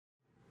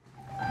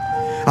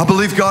I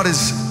believe God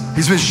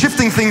He's been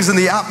shifting things in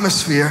the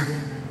atmosphere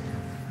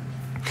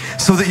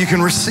so that you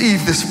can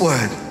receive this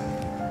word.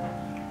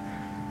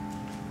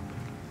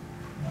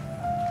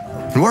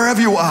 And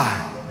wherever you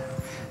are,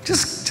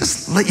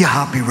 just let your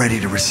heart be ready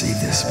to receive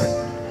this. But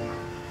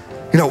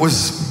you know, it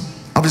was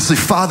obviously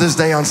Father's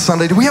Day on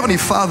Sunday. Do we have any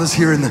fathers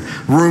here in the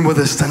room with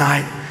us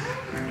tonight?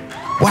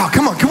 Wow,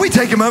 come on, can we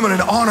take a moment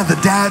and honor the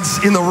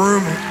dads in the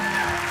room?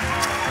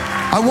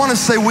 I want to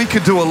say we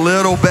could do a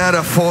little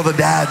better for the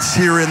dads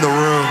here in the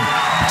room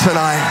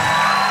tonight.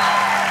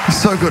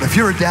 It's so good. If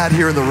you're a dad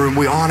here in the room,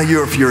 we honor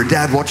you. If you're a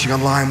dad watching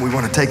online, we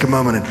want to take a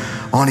moment and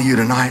honor you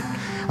tonight.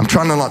 I'm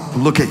trying to not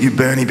look at you,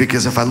 Bernie,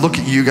 because if I look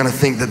at you, you're going to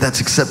think that that's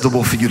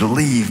acceptable for you to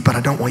leave, but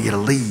I don't want you to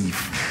leave.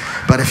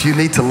 But if you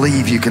need to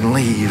leave, you can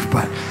leave.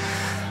 But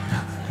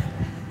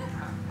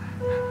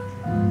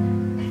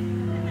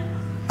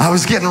I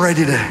was getting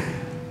ready to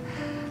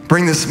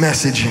bring this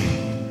message,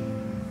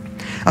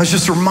 and I was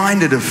just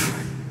reminded of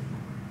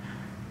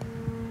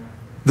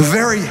the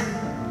very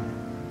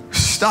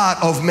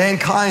start of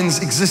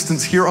mankind's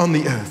existence here on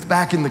the earth,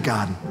 back in the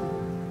garden,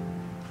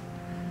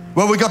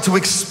 where we got to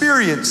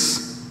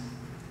experience,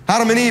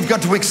 Adam and Eve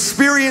got to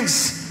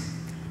experience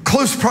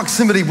close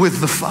proximity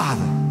with the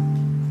Father,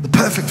 the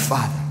perfect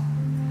Father,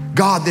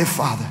 God their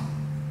Father.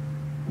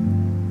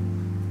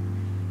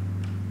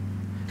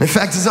 In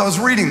fact, as I was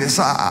reading this,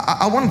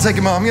 I want to take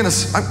a moment.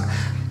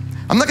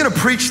 I'm not going to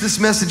preach this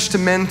message to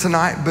men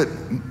tonight, but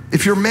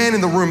if you're a man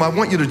in the room, I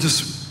want you to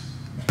just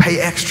pay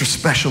extra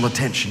special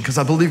attention, because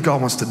I believe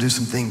God wants to do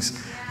some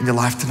things in your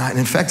life tonight. And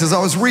in fact, as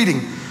I was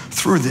reading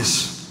through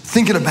this,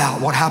 thinking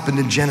about what happened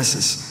in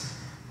Genesis.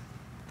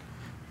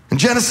 In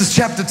Genesis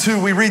chapter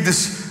 2, we read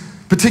this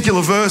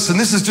particular verse, and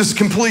this is just a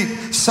complete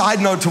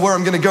side note to where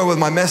I'm going to go with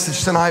my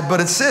message tonight,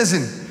 but it says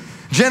in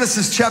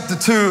Genesis chapter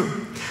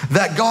 2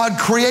 that God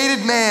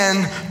created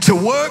man to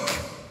work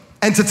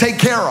and to take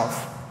care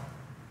of.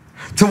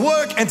 To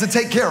work and to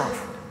take care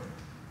of.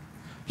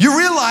 You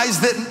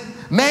realize that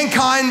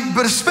mankind,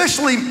 but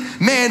especially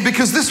man,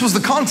 because this was the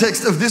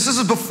context of this. This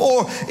is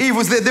before Eve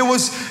was there. There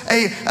was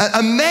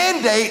a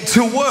mandate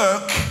to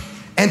work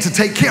and to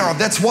take care of.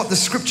 That's what the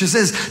scripture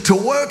says, to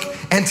work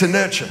and to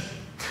nurture.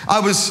 I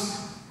was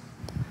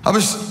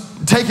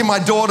taking my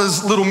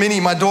daughter's little Mini.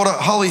 My daughter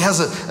Holly has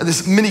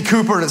this Mini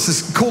Cooper, and it's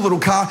this cool little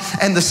car,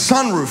 and the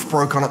sunroof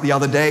broke on it the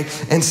other day.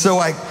 And so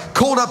I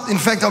called up. In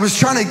fact, I was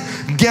trying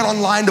to get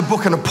online to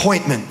book an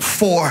appointment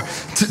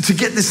to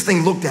get this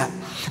thing looked at.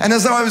 And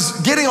as I was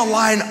getting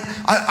online,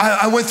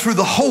 I went through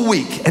the whole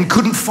week and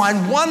couldn't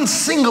find one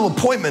single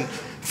appointment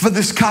for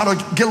this car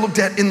to get looked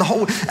at in the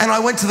whole. And I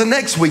went to the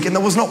next week, and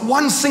there was not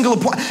one single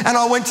appointment. And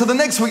I went to the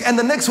next week and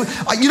the next week.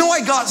 You know,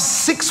 I got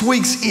 6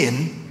 weeks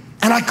in,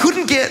 and I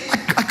couldn't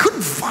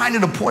find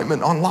an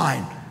appointment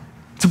online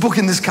to book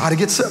in this car to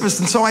get serviced.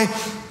 And so I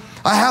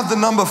have the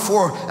number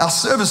for our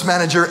service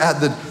manager at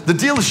the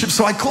dealership.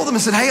 So I called them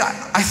and said, hey,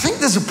 I think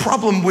there's a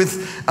problem with,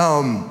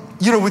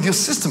 with your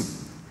system.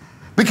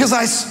 Because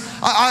I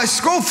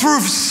scrolled through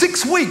for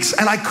 6 weeks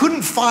and I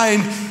couldn't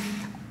find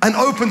an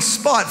open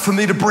spot for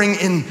me to bring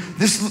in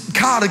this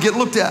car to get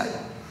looked at.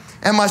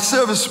 And my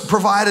service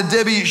provider,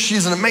 Debbie,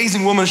 she's an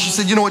amazing woman. She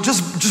said, you know what,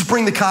 just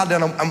bring the car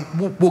down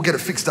and we'll get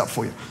it fixed up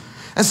for you.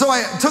 And so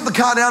I took the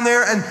car down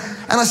there and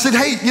I said,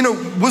 hey,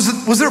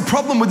 was there a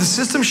problem with the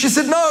system? She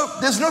said, no,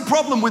 there's no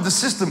problem with the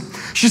system.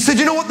 She said,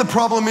 you know what the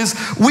problem is?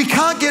 We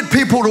can't get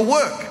people to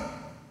work.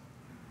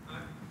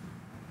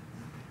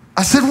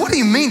 I said, what do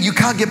you mean you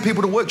can't get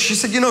people to work? She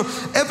said,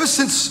 ever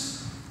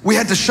since we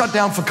had to shut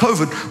down for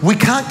COVID, we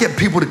can't get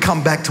people to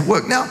come back to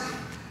work. Now,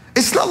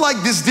 it's not like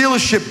this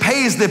dealership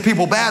pays their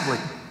people badly.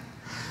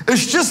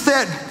 It's just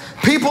that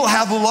people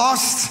have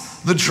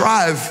lost the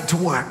drive to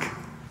work.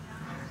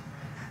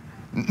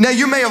 Now,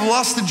 you may have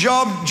lost a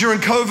job during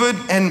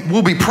COVID, and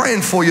we'll be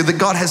praying for you that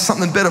God has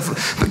something better for.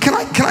 But can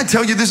I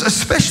tell you this,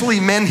 especially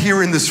men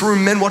here in this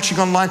room, men watching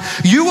online,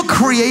 you were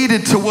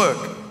created to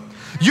work.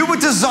 You were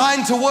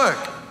designed to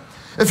work.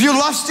 If you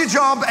lost your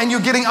job and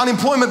you're getting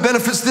unemployment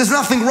benefits, there's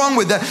nothing wrong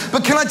with that.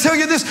 But can I tell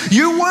you this?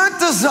 You weren't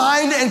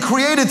designed and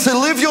created to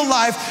live your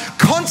life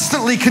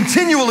constantly,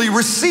 continually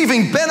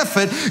receiving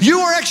benefit. You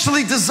were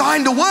actually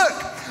designed to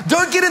work.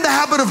 Don't get in the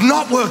habit of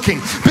not working,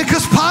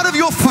 because part of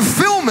your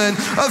fulfillment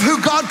of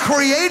who God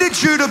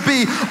created you to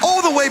be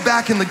all the way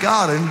back in the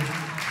garden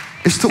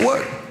is to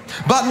work.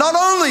 But not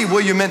only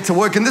were you meant to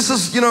work, and this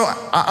is,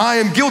 I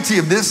am guilty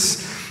of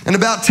this. And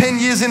about 10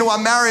 years into our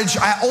marriage,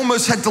 I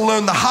almost had to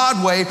learn the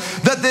hard way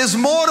that there's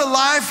more to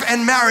life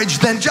and marriage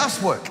than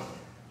just work.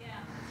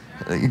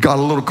 Yeah. You got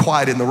a little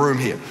quiet in the room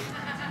here.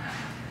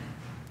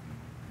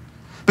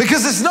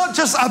 Because it's not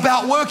just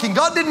about working.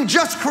 God didn't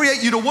just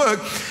create you to work.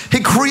 He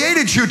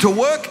created you to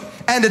work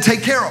and to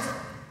take care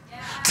of.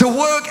 Yeah. To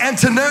work and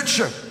to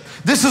nurture.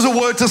 This is a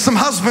word to some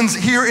husbands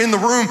here in the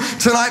room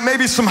tonight,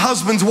 maybe some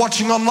husbands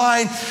watching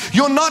online.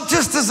 You're not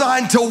just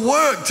designed to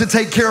work to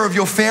take care of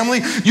your family.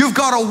 You've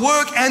got to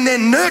work and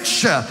then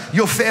nurture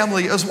your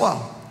family as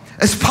well.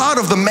 As part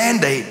of the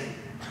mandate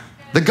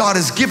that God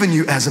has given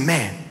you as a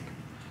man,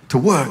 to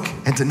work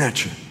and to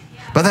nurture.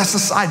 But that's a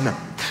side note.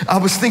 I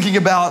was thinking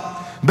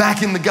about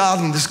back in the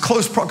garden, this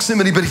close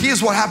proximity, but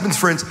here's what happens,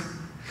 friends.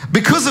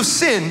 Because of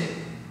sin,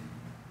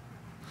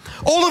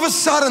 all of a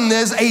sudden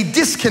there's a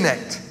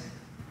disconnect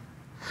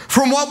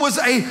from what was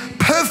a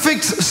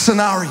perfect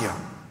scenario,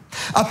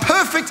 a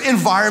perfect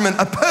environment,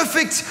 a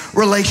perfect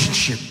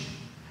relationship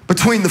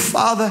between the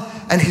Father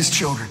and his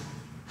children.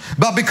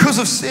 But because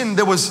of sin,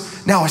 there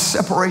was now a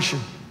separation.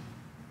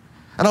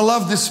 And I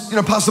love this,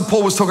 Pastor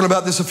Paul was talking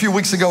about this a few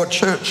weeks ago at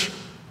church.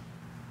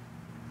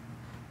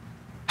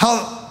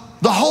 How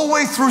the whole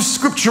way through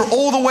Scripture,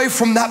 all the way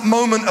from that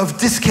moment of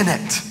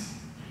disconnect,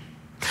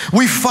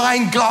 we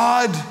find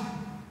God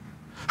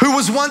who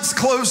was once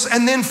close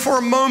and then for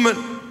a moment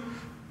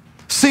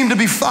seemed to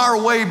be far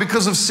away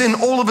because of sin.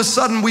 All of a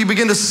sudden we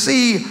begin to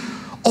see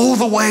all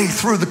the way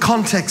through the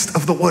context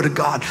of the Word of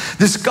God,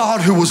 this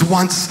God who was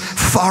once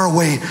far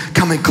away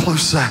coming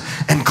closer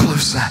and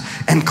closer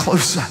and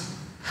closer.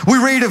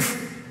 We read of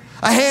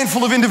a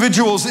handful of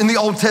individuals in the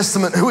Old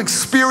Testament who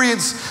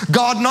experienced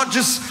God not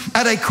just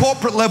at a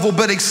corporate level,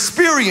 but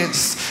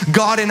experienced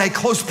God in a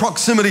close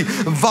proximity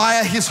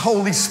via his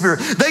Holy Spirit.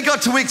 They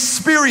got to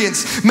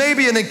experience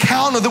maybe an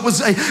encounter that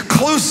was a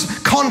close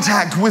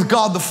contact with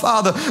God the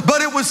Father,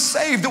 but it was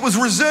saved. It was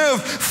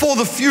reserved for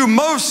the few.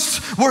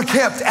 Most were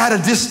kept at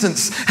a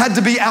distance, had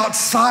to be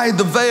outside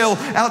the veil,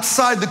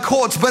 outside the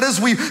courts. But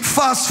as we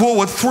fast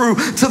forward through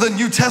to the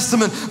New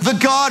Testament, the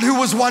God who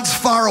was once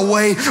far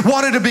away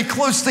wanted to be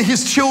close to his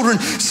children.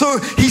 So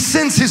he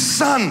sends his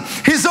son,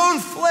 his own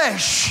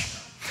flesh,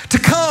 to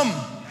come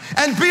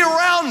and be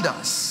around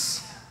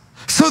us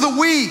so that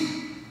we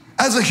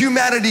as a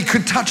humanity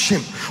could touch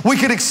him. We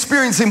could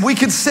experience him. We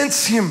could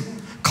sense him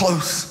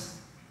close.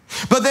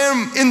 But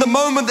then in the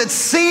moment that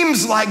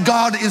seems like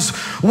God is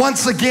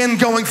once again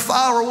going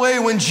far away,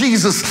 when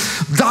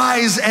Jesus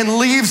dies and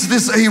leaves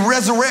this, he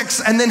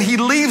resurrects and then he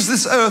leaves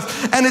this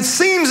earth, and it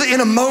seems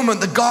in a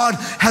moment that God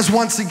has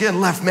once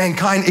again left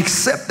mankind,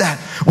 except that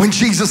when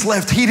Jesus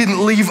left, he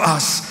didn't leave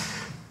us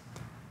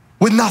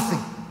with nothing.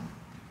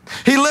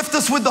 He left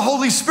us with the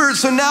Holy Spirit.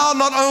 So now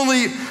not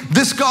only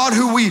this God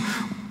who we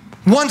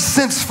once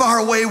sensed far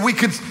away, we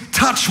could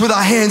touch with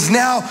our hands,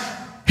 now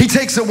he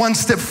takes it one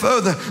step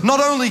further. Not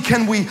only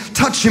can we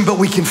touch him, but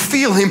we can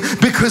feel him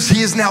because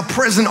he is now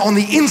present on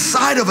the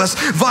inside of us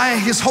via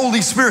his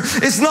Holy Spirit.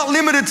 It's not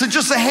limited to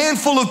just a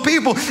handful of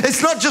people.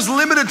 It's not just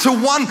limited to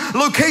one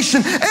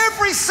location.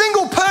 Every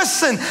single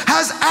person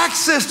has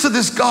access to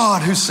this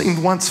God who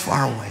seemed once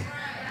far away.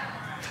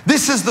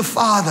 This is the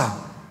Father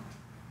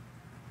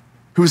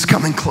who is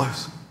coming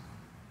close.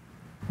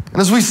 And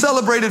as we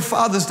celebrated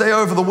Father's Day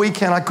over the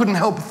weekend, I couldn't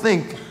help but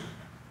think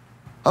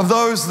of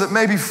those that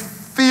maybe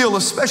feel,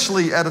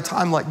 especially at a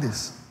time like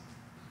this,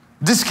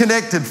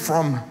 disconnected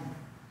from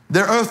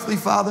their earthly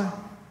father.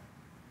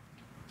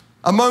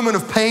 A moment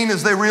of pain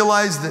as they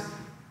realize that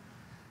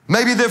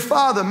maybe their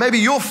father, maybe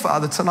your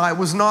father tonight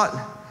was not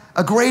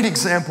a great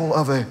example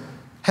of a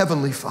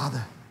heavenly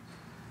father.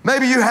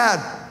 Maybe you had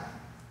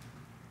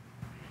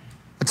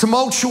a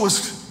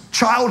tumultuous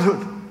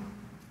childhood.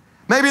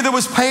 Maybe there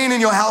was pain in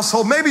your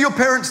household. Maybe your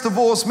parents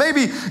divorced.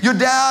 Maybe your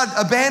dad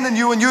abandoned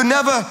you and you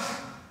never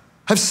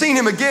have seen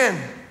him again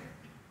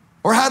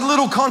or had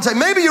little contact.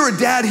 Maybe you're a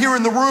dad here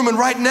in the room and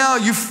right now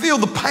you feel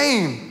the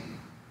pain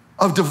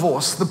of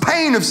divorce, the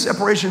pain of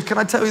separation. Can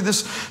I tell you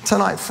this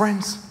tonight,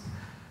 friends?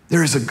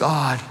 There is a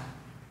God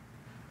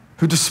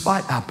who,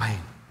 despite our pain,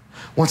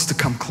 wants to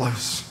come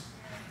close.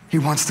 He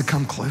wants to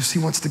come close. He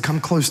wants to come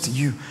close to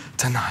you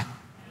tonight.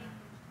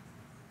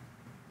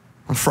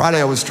 On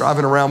Friday, I was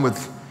driving around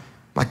with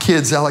my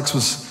kids. Alex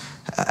was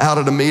out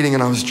at a meeting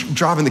and I was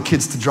driving the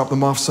kids to drop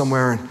them off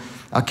somewhere, and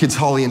our kids,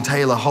 Holly and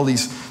Taylor.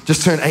 Holly's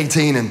just turned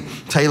 18 and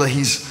Taylor,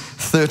 he's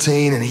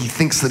 13, and he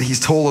thinks that he's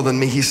taller than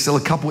me. He's still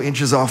a couple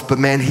inches off, but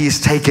man,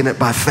 he's taken it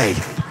by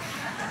faith.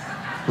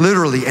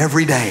 Literally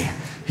every day,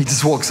 he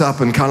just walks up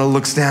and kind of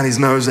looks down his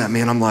nose at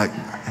me and I'm like,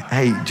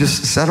 hey,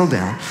 just settle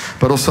down.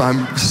 But also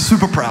I'm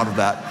super proud of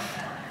that.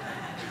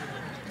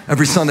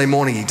 Every Sunday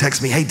morning he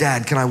texts me, hey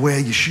dad, can I wear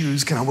your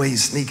shoes? Can I wear your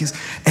sneakers?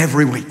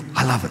 Every week,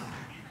 I love it.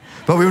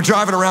 But we were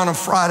driving around on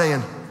Friday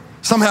and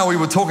somehow we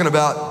were talking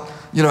about,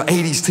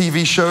 80s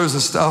TV shows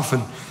and stuff.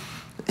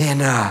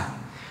 And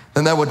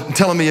they were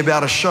telling me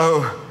about a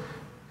show.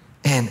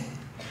 And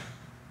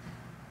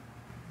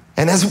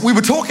as we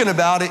were talking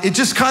about it, it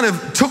just kind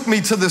of took me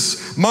to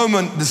this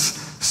moment, this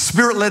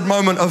spirit-led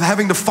moment of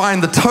having to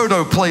find the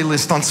Toto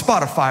playlist on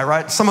Spotify,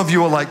 right? Some of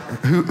you are like,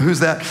 who's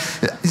that?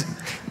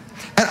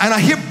 And I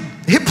hit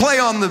play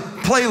on the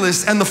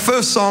playlist and the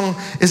first song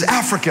is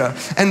Africa.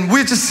 And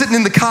we're just sitting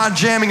in the car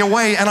jamming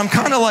away and I'm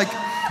kind of like,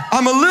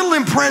 I'm a little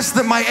impressed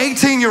that my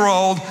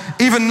 18-year-old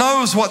even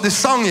knows what this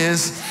song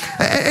is.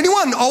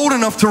 Anyone old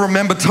enough to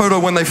remember Toto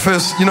when they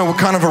first, were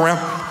kind of around?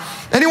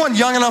 Anyone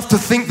young enough to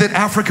think that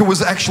Africa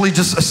was actually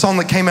just a song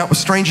that came out with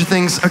Stranger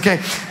Things?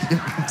 Okay,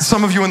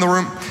 some of you in the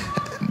room.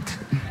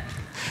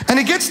 And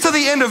it gets to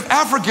the end of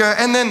Africa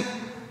and then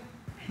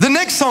the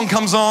next song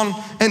comes on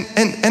and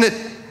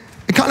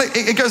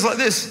it goes like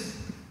this.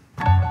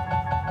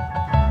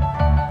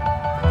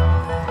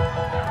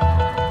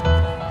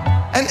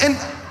 And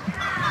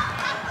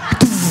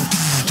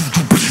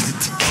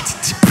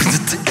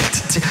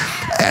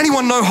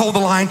anyone know Hold the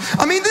Line?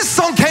 I mean, this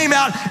song came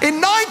out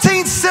in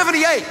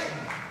 1978.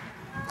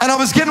 And I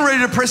was getting ready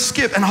to press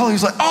skip, and Holly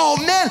was like, oh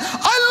man,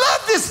 I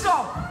love this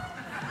song.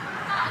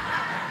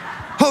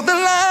 Hold the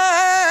line.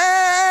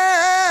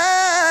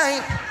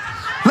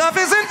 Love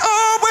isn't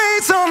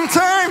always on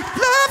time.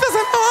 Love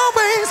isn't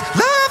always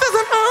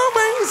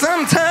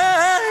on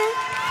time.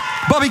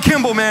 Bobby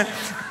Kimball, man.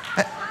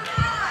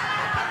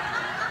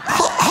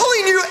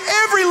 Holly knew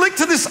every lick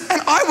to this,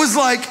 and I was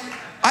like,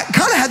 I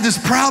kind of had this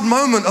proud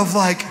moment of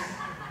like,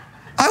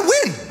 I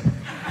win.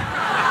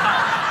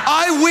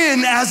 I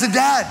win as a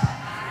dad.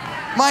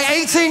 My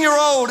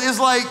 18-year-old is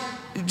like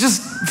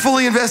just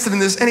fully invested in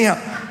this. Anyhow,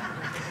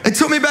 it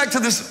took me back to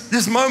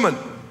this moment.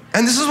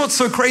 And this is what's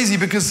so crazy,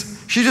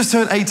 because she just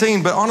turned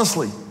 18, but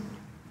honestly,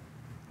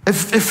 it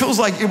feels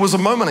like it was a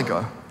moment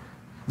ago.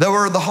 They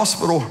were at the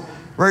hospital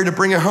ready to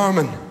bring her home,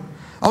 and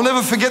I'll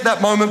never forget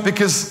that moment,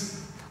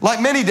 because like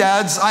many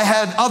dads, I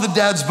had other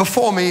dads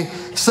before me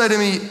say to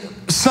me,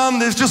 son,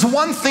 there's just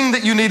one thing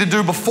that you need to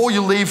do before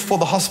you leave for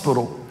the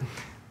hospital.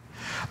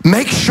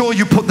 Make sure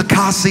you put the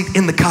car seat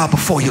in the car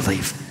before you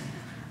leave.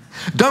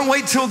 Don't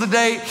wait till the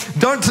day.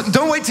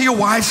 Don't wait till your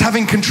wife's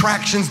having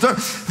contractions.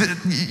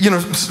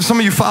 Some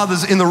of you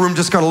fathers in the room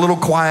just got a little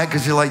quiet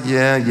because you're like,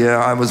 yeah,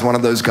 I was one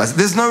of those guys.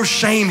 There's no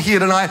shame here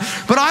tonight,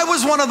 but I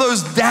was one of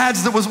those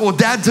dads or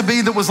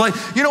dad-to-be that was like,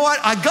 you know what?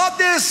 I got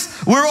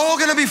this. We're all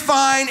going to be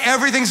fine.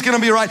 Everything's going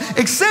to be right.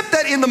 Except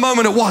that in the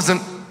moment it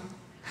wasn't.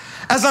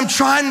 As I'm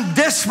trying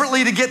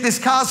desperately to get this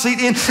car seat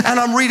in, and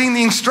I'm reading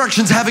the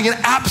instructions, having an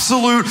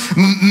absolute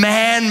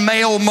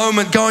male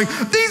moment going,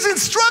 these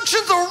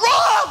instructions are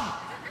wrong.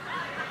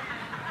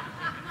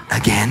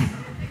 Again.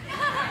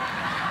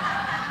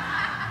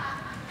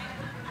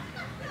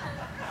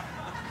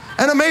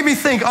 And it made me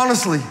think,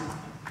 honestly,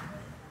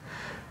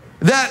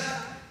 that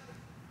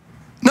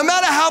no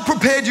matter how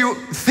prepared you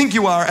think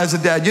you are as a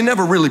dad, you're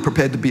never really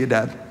prepared to be a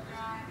dad.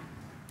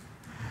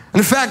 And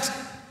in fact,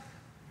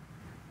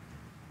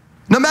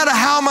 no matter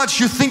how much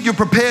you think you're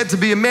prepared to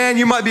be a man,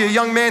 you might be a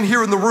young man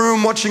here in the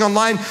room watching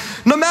online,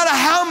 no matter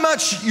how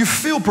much you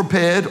feel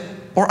prepared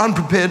or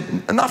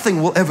unprepared,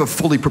 nothing will ever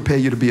fully prepare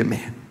you to be a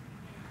man.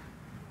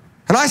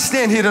 And I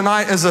stand here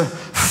tonight as a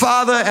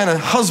father and a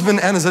husband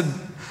and as a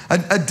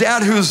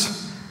dad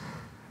who's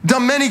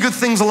done many good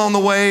things along the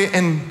way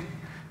and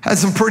had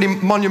some pretty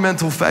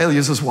monumental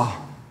failures as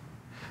well.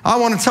 I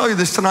want to tell you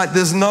this tonight,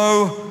 there's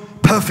no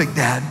perfect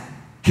dad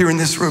here in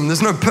this room.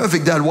 There's no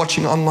perfect dad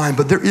watching online,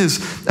 but there is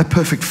a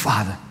perfect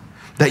father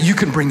that you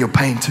can bring your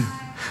pain to,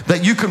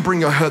 that you can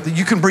bring your hurt, that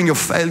you can bring your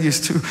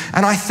failures to.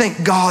 And I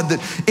thank God that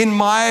in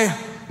my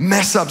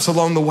mess ups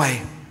along the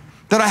way,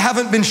 that I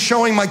haven't been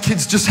showing my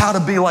kids just how to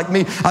be like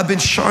me. I've been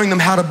showing them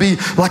how to be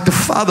like the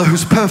father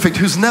who's perfect,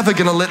 who's never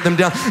gonna let them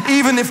down.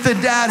 Even if their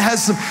dad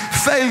has some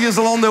failures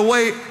along their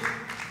way,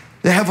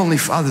 their heavenly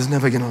father's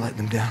never gonna let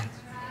them down.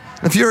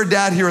 If you're a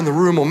dad here in the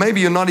room, or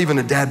maybe you're not even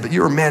a dad, but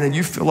you're a man and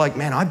you feel like,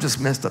 man, I've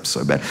just messed up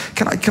so bad.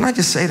 Can I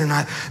just say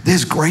tonight,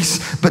 there's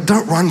grace, but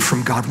don't run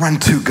from God, run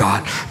to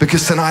God.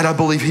 Because tonight I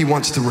believe He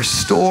wants to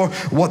restore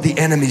what the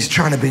enemy's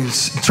trying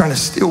to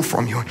steal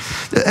from you.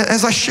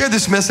 As I share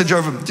this message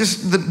over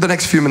just the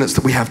next few minutes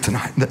that we have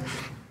tonight,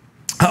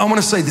 I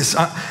want to say this.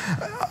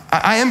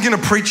 I am going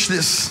to preach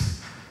this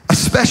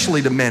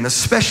especially to men,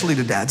 especially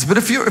to dads. But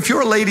if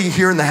you're a lady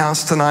here in the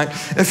house tonight,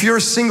 if you're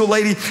a single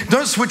lady,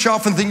 don't switch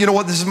off and think, you know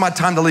what, this is my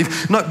time to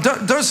leave. No,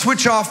 don't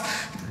switch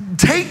off.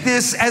 Take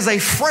this as a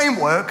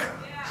framework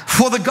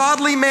for the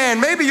godly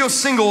man. Maybe you're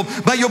single,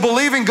 but you're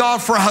believing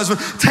God for a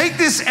husband. Take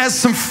this as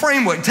some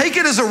framework. Take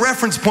it as a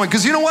reference point,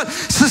 because you know what?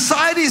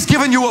 Society's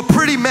given you a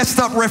pretty messed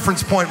up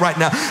reference point right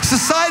now.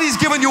 Society's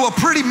given you a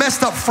pretty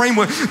messed up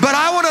framework, but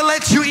I want to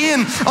let you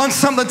in on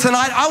something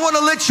tonight. I want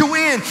to let you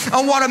in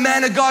on what a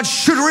man of God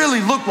should really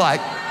look like.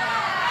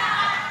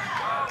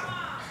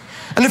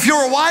 And if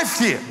you're a wife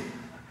here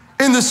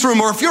in this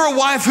room, or if you're a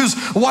wife who's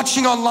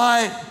watching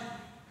online,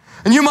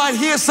 and you might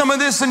hear some of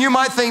this and you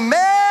might think,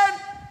 man,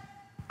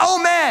 oh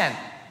man,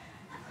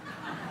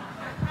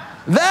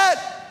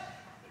 that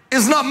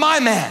is not my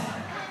man.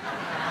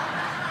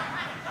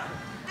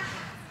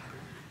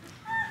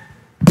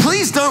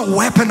 Please don't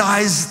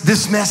weaponize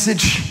this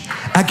message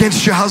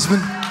against your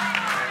husband.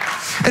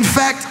 In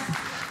fact,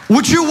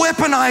 would you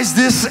weaponize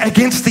this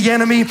against the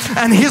enemy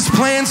and his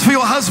plans for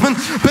your husband?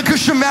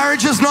 Because your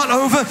marriage is not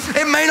over.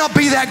 It may not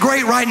be that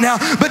great right now,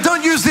 but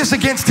don't use this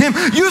against him.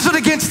 Use it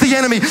against the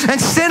enemy and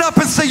stand up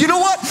and say, you know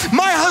what?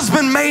 My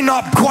husband may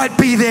not quite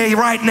be there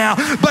right now,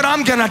 but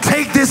I'm going to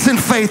take this in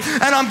faith,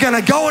 and I'm going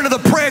to go into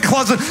the prayer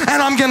closet, and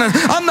I'm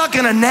not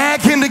going to nag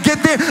him to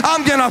get there.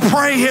 I'm going to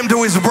pray him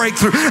to his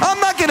breakthrough.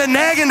 I'm not going to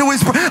nag him to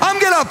his breakthrough. I'm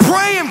going to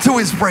pray him to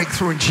his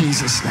breakthrough in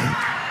Jesus' name.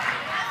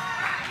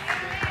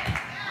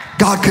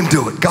 God can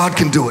do it. God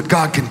can do it.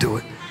 God can do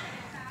it.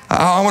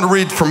 I want to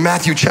read from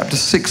Matthew chapter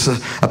 6,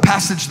 a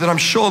passage that I'm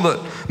sure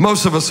that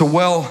most of us are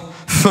well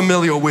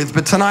familiar with.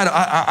 But tonight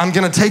I'm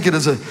going to take it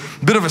as a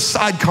bit of a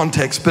side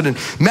context. But in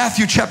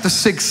Matthew chapter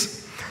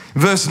 6,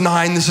 Verse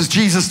 9, this is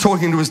Jesus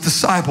talking to his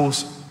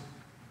disciples,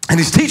 and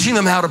he's teaching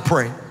them how to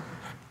pray.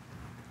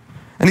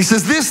 And he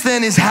says, this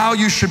then is how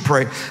you should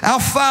pray. Our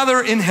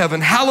Father in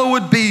heaven,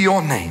 hallowed be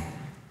your name.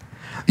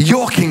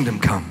 Your kingdom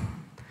come.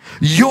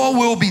 Your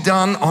will be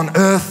done on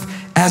earth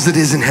as it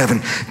is in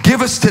heaven.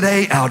 Give us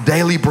today our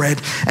daily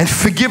bread, and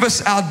forgive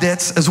us our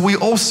debts as we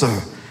also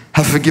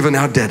have forgiven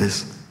our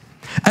debtors.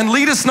 And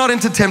lead us not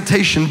into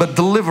temptation, but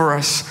deliver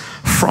us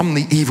from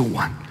the evil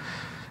one.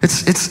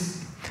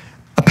 It's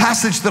a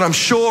passage that I'm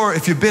sure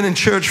if you've been in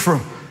church for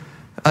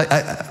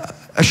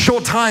a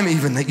short time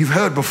even, that you've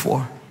heard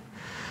before.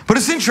 But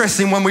it's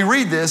interesting when we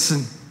read this,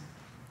 and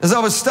as I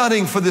was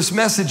studying for this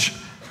message,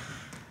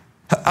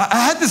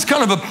 I had this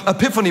kind of a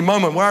epiphany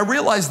moment where I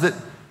realized that,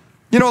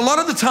 a lot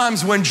of the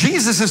times when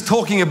Jesus is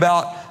talking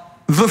about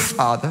the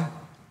Father,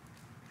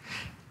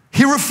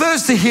 he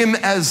refers to him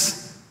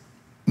as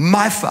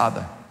my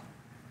Father.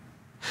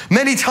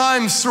 Many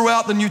times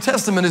throughout the New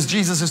Testament as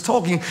Jesus is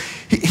talking,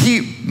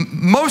 he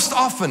most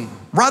often,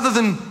 rather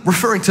than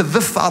referring to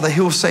the Father,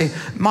 he'll say,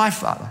 my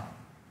Father.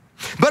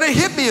 But it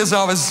hit me as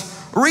I was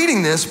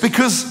reading this,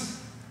 because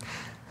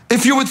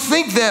if you would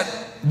think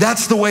that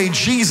that's the way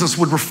Jesus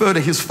would refer to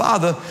his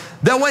Father,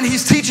 that when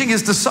he's teaching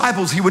his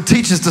disciples, he would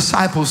teach his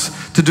disciples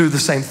to do the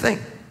same thing.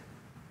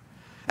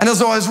 And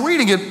as I was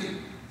reading it,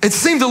 it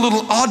seemed a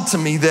little odd to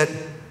me that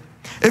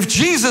if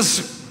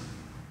Jesus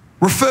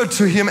referred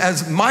to him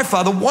as my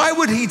Father, why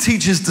would he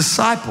teach his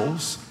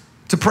disciples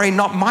to pray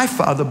not my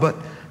Father, but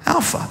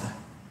our Father?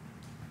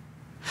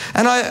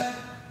 And I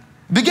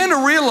began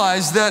to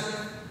realize that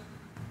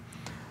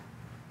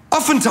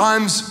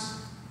oftentimes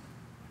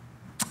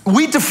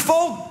we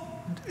default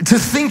to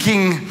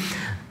thinking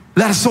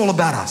that it's all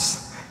about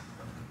us.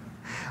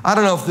 I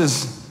don't know if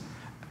there's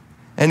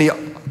any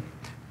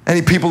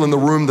people in the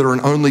room that are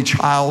an only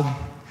child.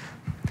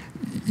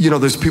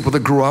 There's people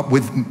that grew up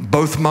with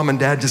both mom and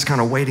dad just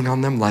kind of waiting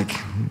on them like,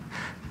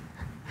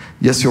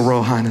 yes, your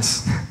Royal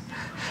Highness.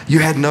 You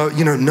had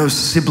no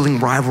sibling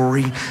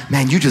rivalry.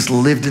 Man, you just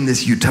lived in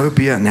this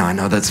utopia. Now, I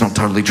know that's not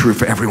totally true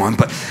for everyone,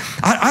 but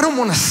I don't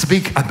want to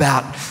speak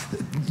about,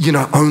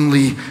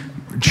 only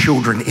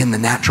children in the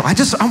natural.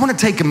 I want to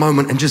take a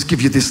moment and just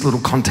give you this little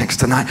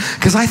context tonight,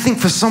 because I think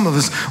for some of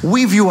us,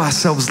 we view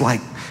ourselves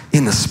like,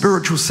 in the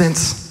spiritual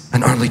sense,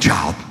 an only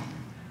child.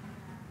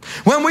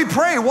 When we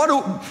pray,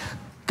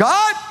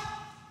 God,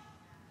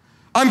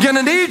 I'm going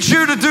to need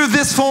you to do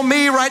this for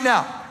me right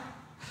now.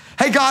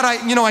 Hey, God,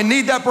 I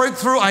need that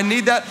breakthrough. I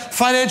need that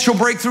financial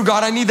breakthrough.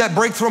 God, I need that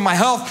breakthrough in my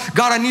health.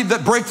 God, I need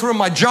that breakthrough in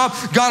my job.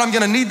 God, I'm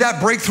going to need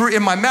that breakthrough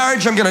in my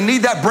marriage. I'm going to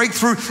need that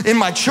breakthrough in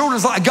my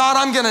children's life. God,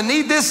 I'm going to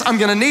need this. I'm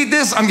going to need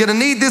this. I'm going to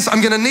need this.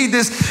 I'm going to need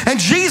this. And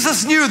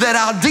Jesus knew that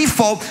our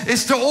default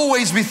is to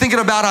always be thinking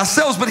about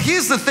ourselves. But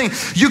here's the thing.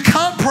 You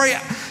can't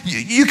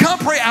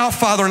pray our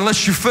Father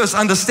unless you first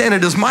understand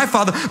it as my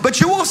Father.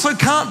 But you also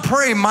can't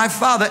pray my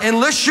Father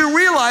unless you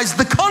realize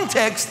the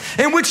context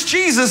in which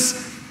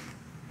Jesus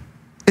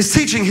is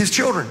teaching his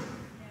children.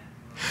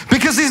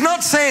 Because he's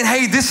not saying,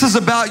 hey, this is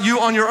about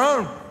you on your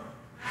own.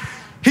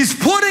 He's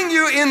putting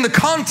you in the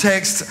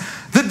context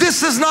that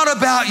this is not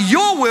about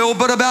your will,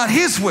 but about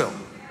his will.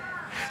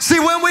 See,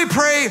 when we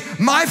pray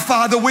my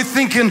Father, we're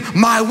thinking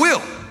my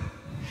will.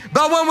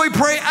 But when we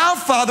pray our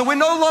Father, we're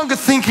no longer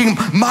thinking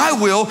my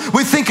will,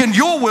 we're thinking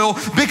your will.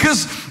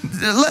 Because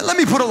let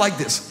me put it like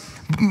this.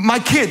 My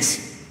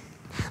kids,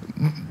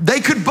 they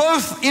could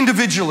both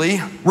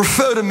individually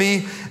refer to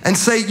me and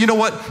say, you know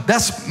what,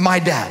 that's my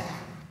dad.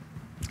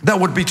 That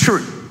would be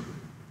true.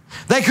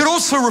 They could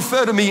also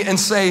refer to me and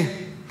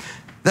say,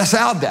 that's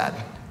our dad,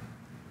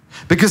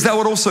 because that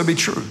would also be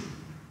true.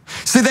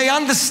 See, they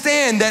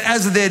understand that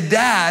as their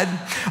dad,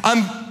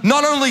 I'm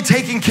not only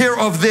taking care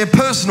of their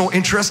personal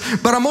interests,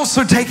 but I'm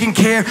also taking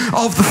care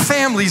of the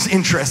family's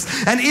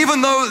interests. And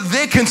even though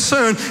their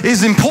concern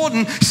is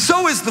important,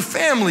 so is the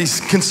family's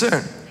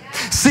concern.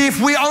 See, if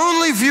we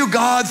only view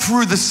God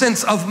through the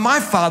sense of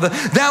my Father,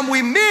 then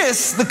we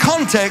miss the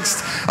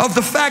context of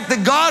the fact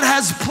that God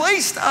has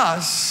placed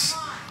us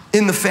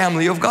in the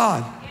family of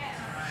God.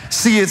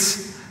 See,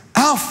 it's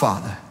our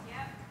Father.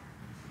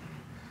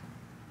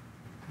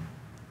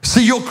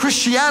 See, your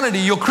Christianity,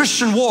 your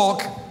Christian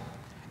walk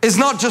is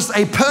not just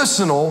a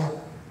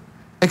personal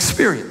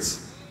experience.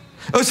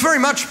 It's very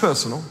much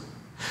personal,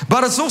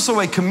 but it's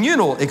also a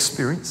communal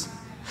experience.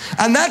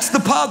 And that's the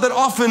part that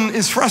often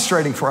is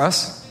frustrating for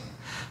us.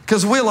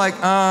 Because we're like,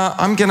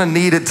 I'm going to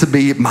need it to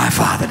be my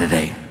Father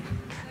today.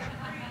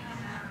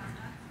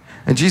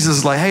 And Jesus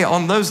is like, hey,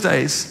 on those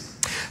days,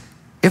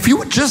 if you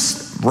would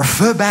just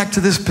refer back to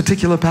this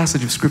particular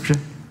passage of Scripture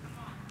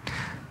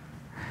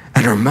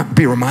and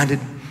be reminded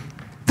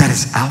that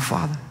it's our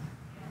Father.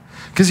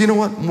 Because you know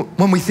what?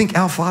 When we think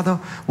our Father,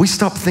 we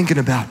stop thinking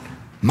about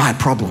my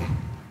problem.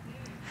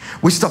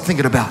 We stop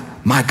thinking about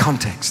my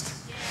context.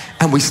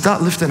 And we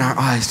start lifting our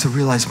eyes to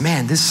realize,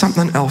 man, there's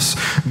something else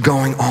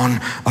going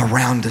on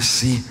around us.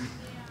 See,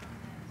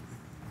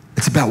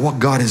 it's about what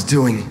God is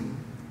doing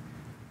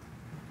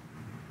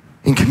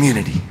in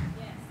community.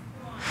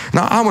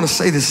 Now, I want to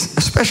say this,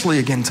 especially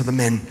again to the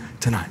men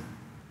tonight.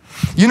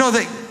 You know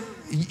that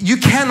you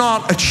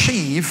cannot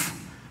achieve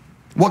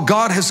what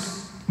God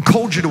has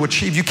called you to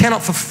achieve. You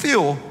cannot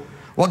fulfill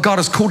what God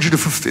has called you to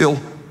fulfill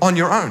on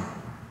your own.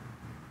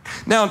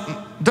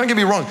 Now, don't get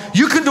me wrong.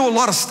 You can do a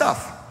lot of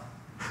stuff,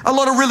 a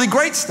lot of really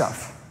great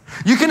stuff.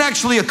 You can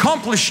actually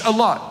accomplish a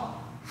lot.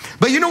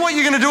 But you know what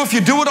you're going to do if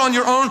you do it on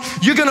your own?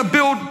 You're going to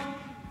build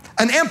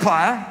an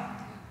empire.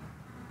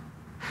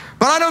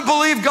 But I don't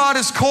believe God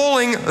is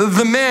calling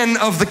the men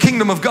of the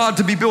kingdom of God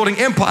to be building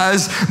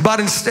empires, but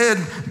instead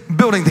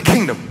building the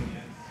kingdom.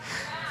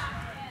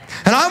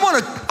 And I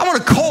want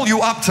to call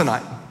you up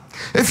tonight.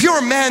 If you're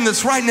a man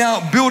that's right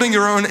now building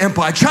your own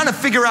empire, trying to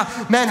figure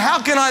out, man,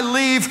 how can I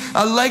leave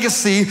a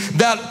legacy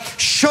that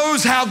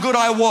shows how good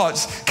I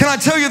was? Can I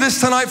tell you this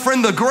tonight,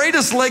 friend? The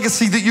greatest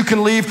legacy that you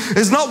can leave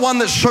is not one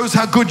that shows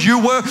how good you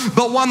were,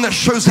 but one that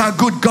shows how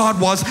good God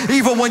was,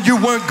 even when you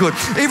weren't good,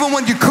 even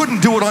when you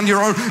couldn't do it on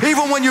your own,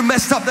 even when you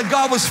messed up, that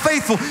God was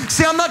faithful.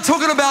 See, I'm not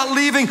talking about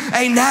leaving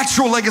a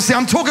natural legacy.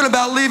 I'm talking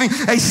about leaving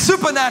a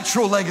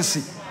supernatural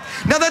legacy.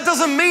 Now, that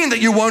doesn't mean that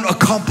you won't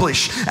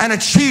accomplish and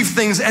achieve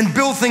things and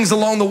build things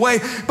along the way,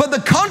 but the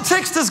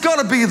context has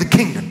got to be the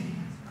kingdom.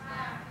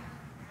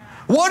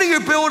 What are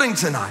you building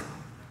tonight?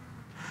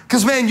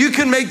 Because, man, you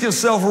can make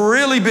yourself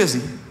really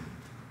busy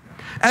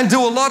and do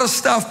a lot of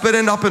stuff, but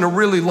end up in a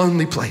really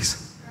lonely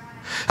place.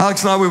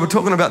 Alex and I, we were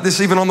talking about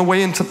this even on the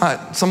way in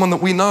tonight. Someone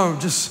that we know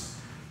just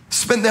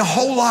spent their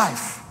whole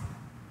life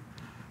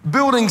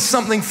building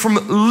something from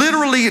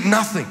literally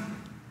nothing.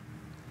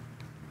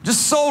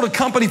 Just sold a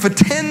company for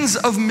tens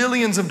of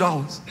millions of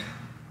dollars.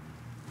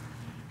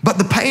 But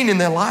the pain in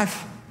their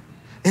life,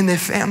 in their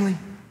family,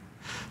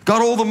 got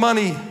all the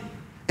money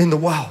in the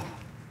world,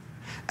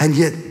 and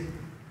yet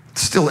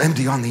still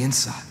empty on the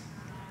inside.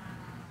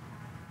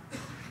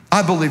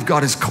 I believe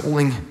God is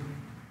calling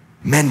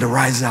men to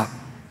rise up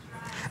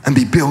and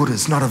be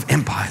builders, not of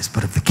empires,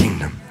 but of the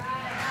kingdom.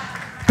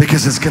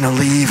 Because it's going to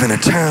leave an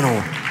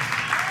eternal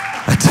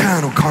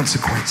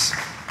consequence.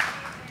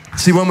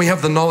 See, when we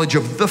have the knowledge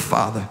of the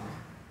Father,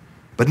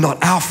 but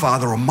not our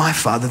Father or my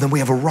Father, then we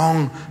have a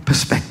wrong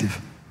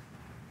perspective.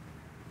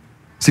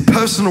 See,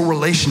 personal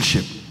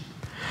relationship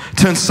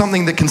turns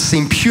something that can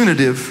seem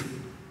punitive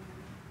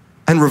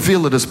and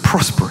reveal it as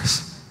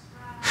prosperous.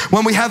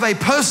 When we have a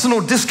personal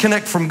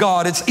disconnect from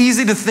God, it's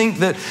easy to think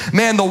that,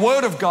 man, the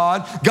Word of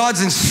God,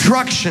 God's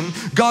instruction,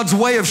 God's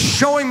way of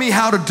showing me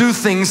how to do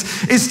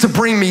things is to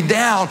bring me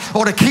down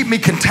or to keep me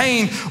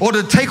contained or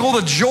to take all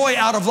the joy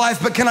out of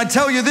life. But can I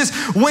tell you this?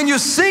 When you're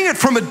seeing it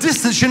from a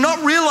distance, you're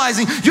not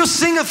realizing you're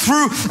seeing it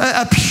through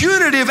a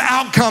punitive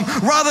outcome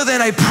rather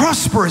than a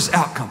prosperous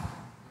outcome.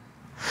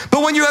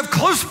 But when you have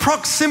close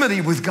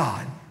proximity with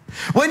God,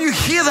 when you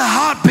hear the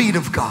heartbeat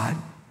of God,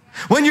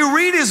 when you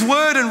read His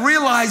Word and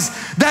realize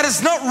that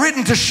it's not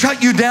written to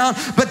shut you down,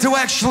 but to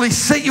actually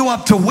set you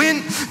up to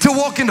win, to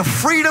walk into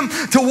freedom,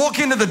 to walk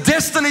into the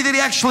destiny that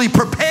He actually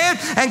prepared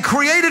and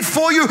created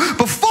for you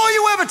before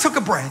you ever took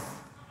a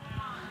breath,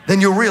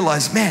 then you'll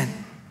realize, man,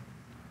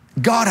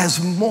 God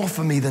has more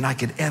for me than I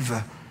could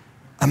ever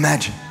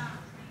imagine.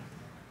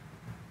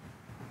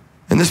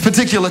 In this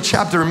particular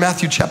chapter in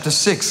Matthew chapter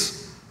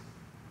 6,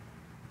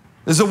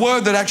 there's a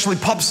word that actually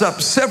pops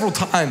up several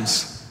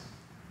times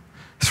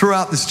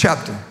throughout this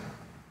chapter.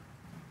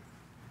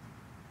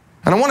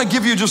 And I want to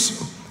give you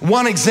just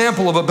one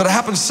example of it, but it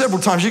happens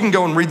several times. You can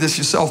go and read this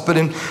yourself. But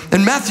in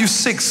Matthew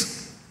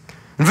 6,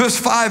 in verse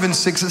 5 and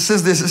 6, it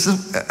says this. It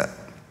says,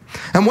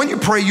 and when you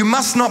pray, you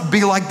must not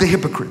be like the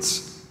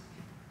hypocrites,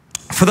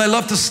 for they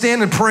love to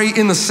stand and pray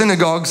in the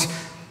synagogues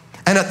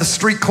and at the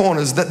street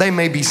corners, that they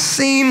may be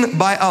seen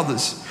by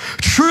others.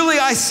 Truly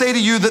I say to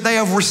you that they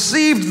have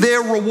received their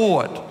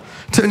reward.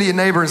 Turn to your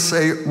neighbor and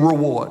say,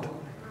 reward.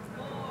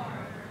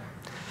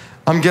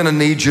 I'm going to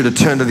need you to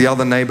turn to the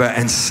other neighbor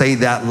and say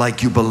that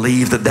like you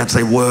believe that that's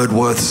a word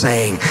worth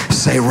saying.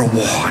 Say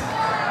reward.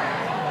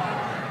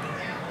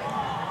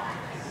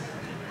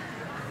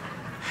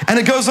 And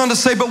it goes on to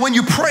say, but when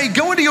you pray,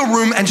 go into your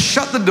room and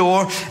shut the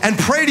door and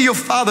pray to your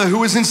Father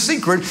who is in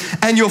secret,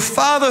 and your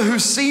Father who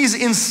sees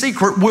in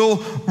secret will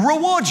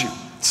reward you.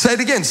 Say it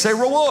again. Say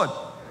reward.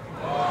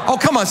 Oh,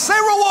 come on. Say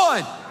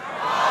reward.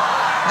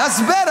 That's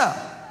better.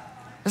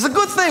 It's a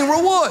good thing.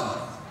 Reward.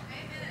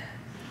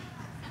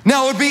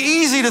 Now, it would be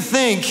easy to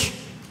think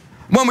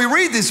when we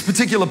read this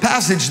particular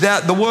passage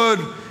that the word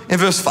in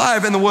verse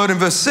 5 and the word in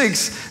verse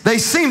 6, they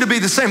seem to be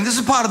the same. This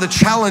is part of the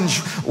challenge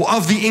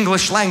of the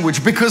English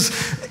language, because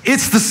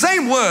it's the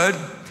same word,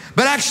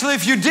 but actually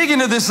if you dig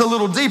into this a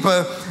little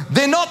deeper,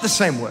 they're not the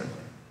same word.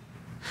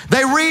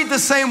 They read the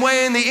same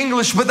way in the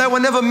English, but they were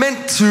never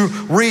meant to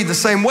read the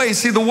same way.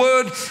 See, the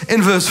word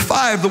in verse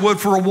 5, the word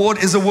for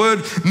reward, is a word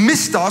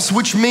mistos,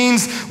 which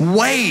means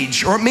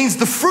wage, or it means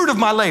the fruit of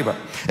my labor.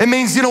 It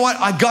means, you know what,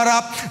 I got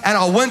up and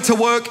I went to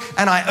work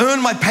and I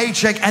earned my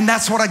paycheck, and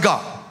that's what I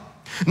got.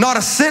 Not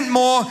a cent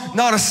more,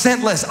 not a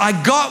cent less. I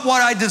got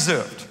what I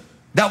deserved.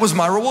 That was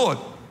my reward.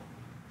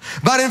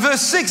 But in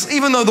verse 6,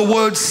 even though the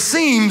word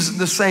seems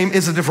the same,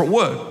 it's a different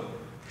word.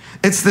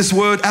 It's this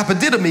word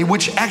apodidomi,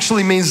 which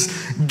actually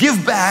means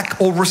give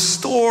back or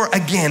restore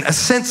again, a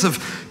sense of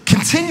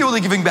continually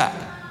giving back.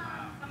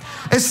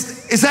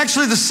 It's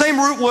actually the same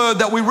root word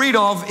that we read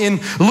of in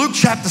Luke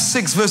chapter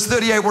 6, verse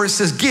 38, where it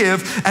says,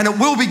 give, and it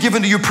will be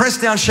given to you,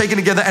 pressed down, shaken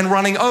together, and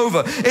running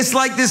over. It's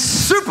like this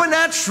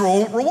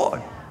supernatural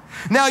reward.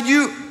 Now,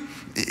 you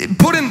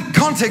put in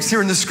context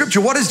here in the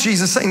scripture, what is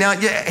Jesus saying? Now,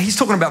 yeah, he's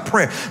talking about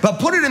prayer, but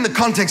put it in the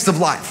context of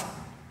life.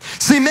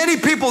 See, many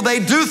people, they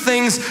do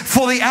things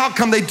for the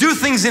outcome. They do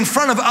things in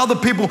front of other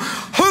people,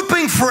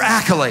 hoping for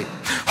accolade,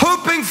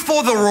 hoping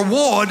for the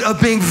reward of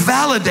being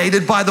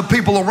validated by the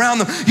people around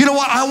them. You know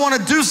what? I want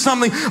to do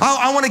something.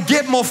 I want to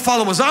get more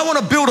followers. I want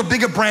to build a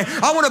bigger brand.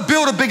 I want to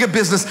build a bigger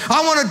business.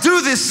 I want to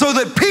do this so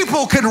that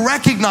people can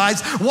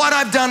recognize what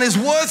I've done is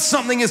worth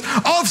something, is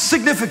of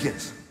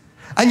significance.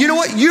 And you know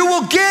what? You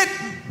will get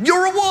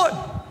your reward.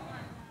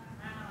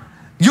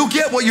 You'll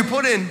get what you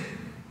put in.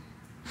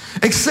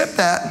 Except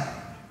that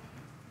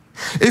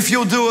if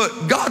you'll do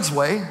it God's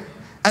way,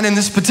 and in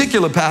this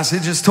particular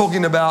passage, it's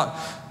talking about,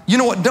 you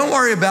know what, don't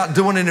worry about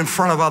doing it in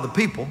front of other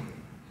people.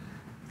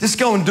 Just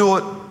go and do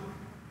it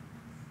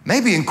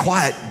maybe in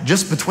quiet,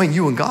 just between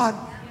you and God.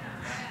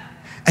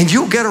 And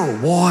you'll get a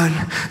reward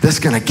that's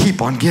going to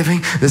keep on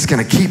giving, that's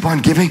going to keep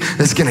on giving,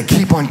 that's going to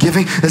keep on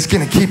giving, that's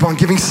going to keep on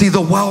giving. See,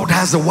 the world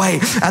has a way,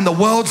 and the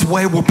world's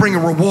way will bring a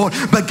reward,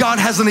 but God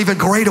has an even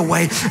greater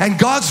way. And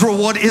God's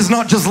reward is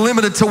not just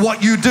limited to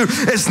what you do.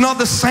 It's not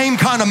the same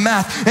kind of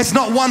math. It's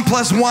not 1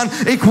 + 1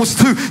 =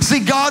 2.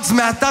 See, God's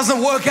math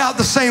doesn't work out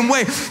the same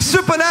way.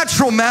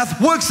 Supernatural math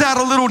works out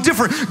a little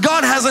different.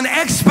 God has an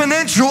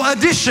exponential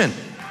addition.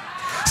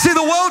 See,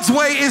 the world's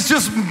way is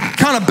just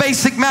kind of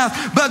basic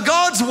math, but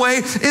God's way,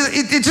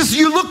 it just,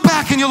 you look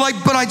back and you're like,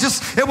 but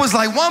it was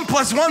like 1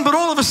 + 1, but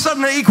all of a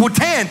sudden it equaled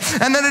 10,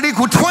 and then it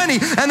equaled 20,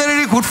 and then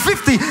it equaled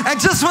 50, and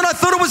just when I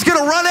thought it was going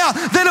to run out,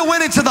 then it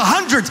went into the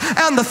hundreds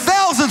and the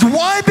thousands.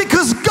 Why?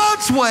 Because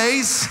God's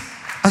ways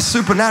are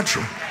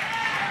supernatural.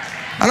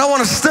 And I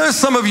want to stir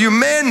some of you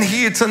men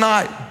here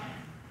tonight.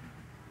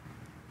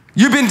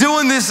 You've been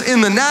doing this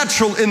in the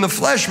natural, in the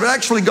flesh, but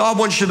actually God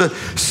wants you to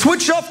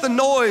switch off the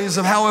noise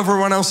of how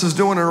everyone else is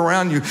doing it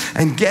around you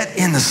and get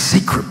in the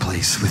secret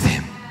place with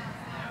Him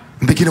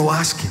and begin to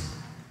ask Him,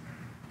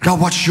 God,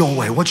 what's your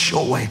way? What's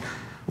your way?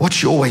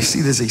 What's your way?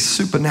 See, there's a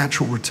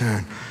supernatural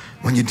return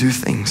when you do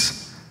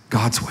things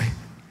God's way.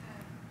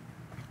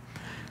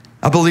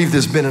 I believe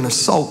there's been an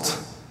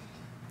assault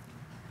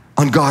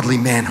on godly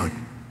manhood.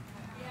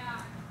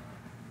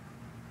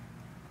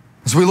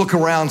 As we look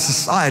around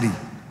society,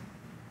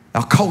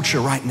 our culture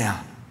right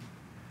now,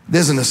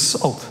 there's an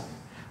assault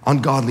on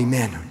godly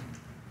manhood.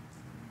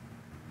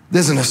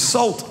 There's an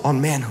assault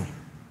on manhood.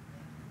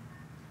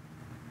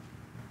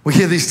 We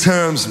hear these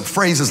terms and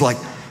phrases like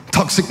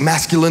toxic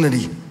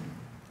masculinity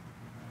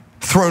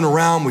thrown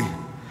around. We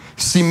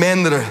see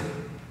men that are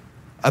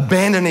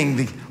abandoning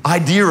the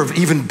idea of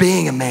even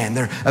being a man.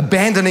 They're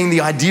abandoning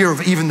the idea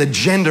of even the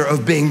gender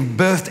of being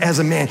birthed as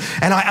a man.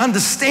 And I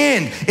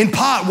understand in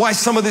part why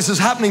some of this is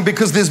happening,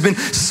 because there's been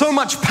so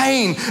much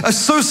pain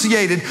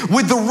associated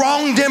with the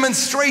wrong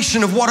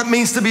demonstration of what it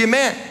means to be a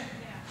man.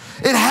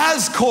 It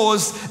has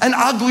caused an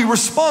ugly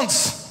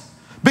response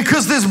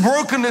because there's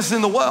brokenness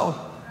in the world.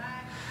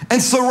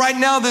 And so right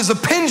now there's a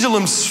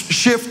pendulum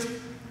shift,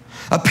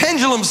 a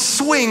pendulum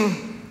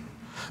swing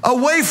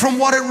away from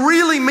what it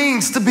really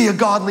means to be a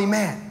godly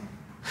man.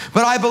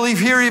 But I believe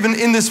here, even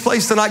in this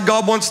place tonight,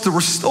 God wants to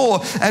restore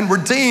and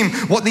redeem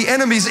what the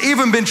enemy's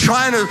even been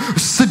trying to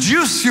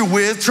seduce you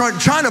with,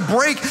 trying to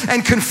break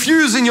and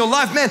confuse in your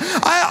life. Man,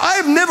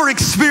 I've never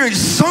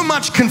experienced so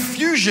much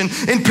confusion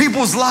in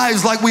people's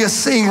lives like we are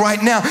seeing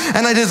right now.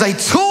 And it is a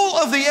tool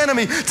of the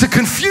enemy to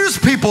confuse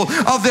people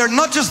of their,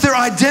 not just their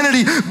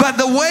identity, but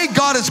the way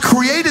God has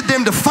created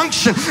them to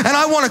function. And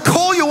I want to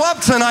call you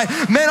up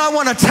tonight. Man, I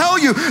want to tell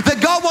you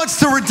that God wants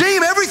to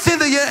redeem everything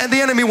that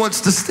the enemy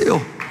wants to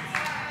steal.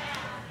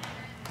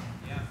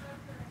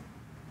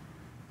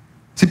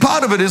 See,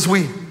 part of it is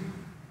we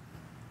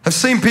have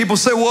seen people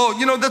say, well,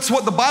 you know, that's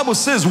what the Bible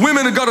says.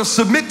 Women have got to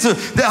submit to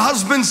their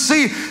husbands.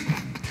 See,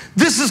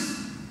 this is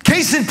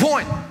case in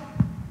point.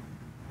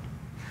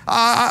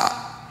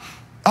 I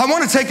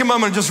want to take a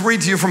moment and just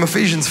read to you from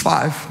Ephesians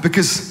 5,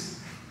 because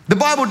the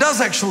Bible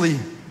does actually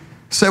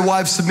say,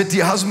 wives, submit to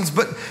your husbands.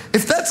 But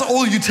if that's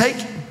all you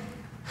take,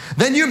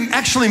 then you're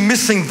actually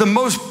missing the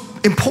most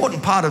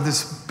important part of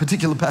this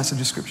particular passage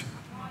of Scripture.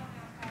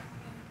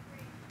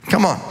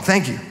 Come on,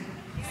 thank you.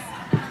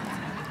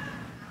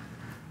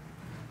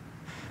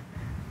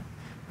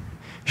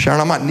 Sharon,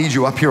 I might need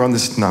you up here on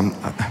this. No,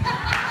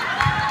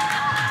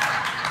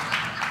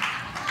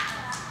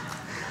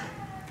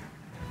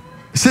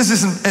 it says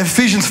this in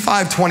Ephesians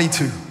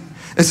 5:22.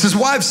 It says,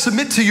 wives,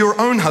 submit to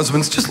your own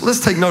husbands. Just let's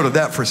take note of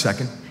that for a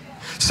second.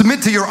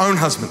 Submit to your own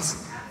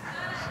husbands.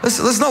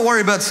 Let's not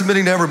worry about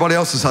submitting to everybody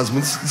else's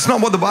husbands. It's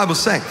not what the Bible's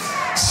saying.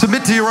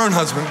 Submit to your own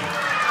husband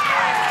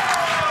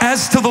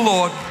as to the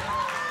Lord.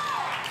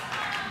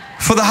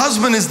 For the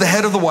husband is the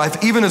head of the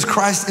wife, even as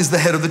Christ is the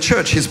head of the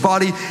church, his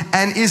body,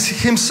 and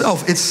is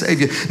himself its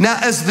Savior. Now,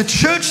 as the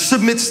church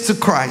submits to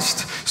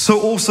Christ, so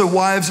also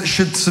wives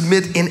should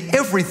submit in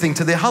everything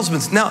to their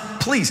husbands. Now,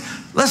 please,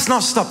 let's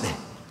not stop there.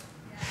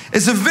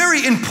 It's a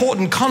very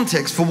important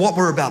context for what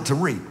we're about to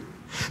read.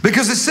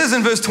 Because it says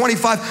in verse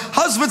 25,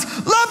 husbands,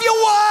 love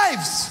your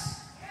wives.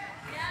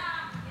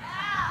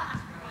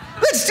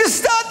 Let's just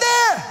start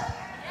there.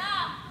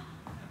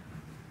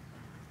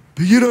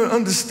 But you don't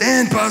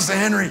understand, Pastor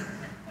Henry,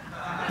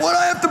 what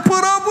I have to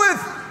put up with.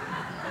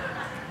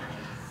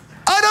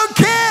 I don't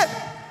care.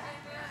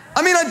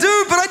 I mean, I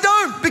do, but I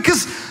don't,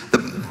 because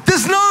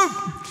there's no,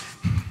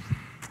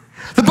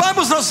 the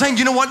Bible's not saying,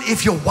 you know what,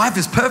 if your wife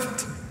is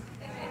perfect,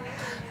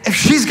 if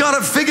she's got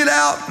it figured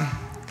out,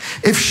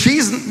 if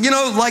she's,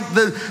 like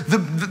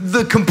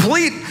the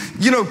complete,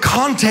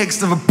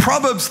 context of a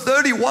Proverbs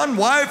 31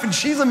 wife, and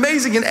she's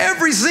amazing in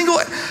every single,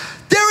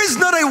 there is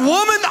not a woman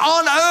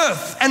on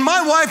earth, and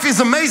my wife is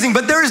amazing,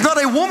 but there is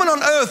not a woman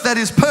on earth that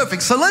is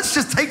perfect. So let's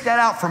just take that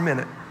out for a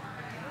minute.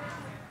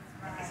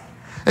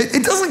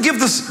 It doesn't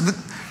give us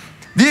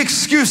the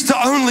excuse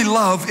to only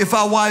love if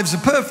our wives are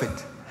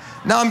perfect.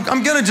 Now,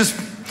 I'm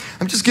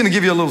just going to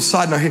give you a little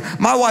side note here.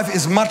 My wife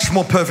is much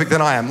more perfect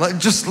than I am,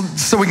 just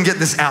so we can get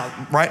this out,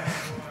 right?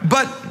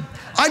 But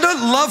I don't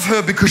love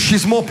her because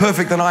she's more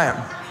perfect than I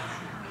am.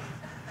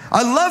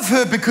 I love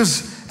her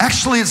because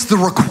actually it's the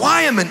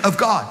requirement of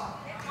God.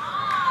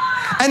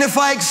 And if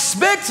I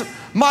expect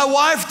my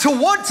wife to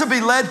want to be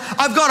led,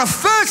 I've got to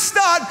first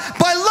start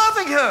by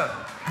loving her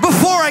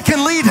before I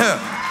can lead her.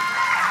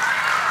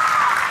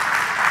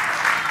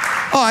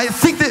 Oh, I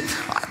think that,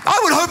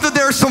 I would hope that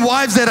there are some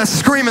wives that are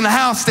screaming the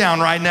house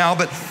down right now,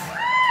 but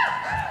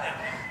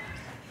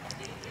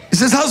it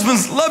says,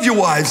 husbands, love your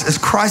wives as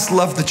Christ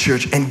loved the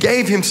church and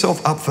gave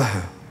himself up for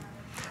her,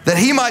 that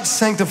he might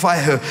sanctify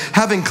her,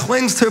 having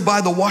cleansed her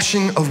by the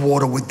washing of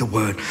water with the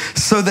word,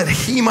 so that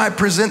he might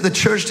present the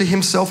church to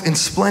himself in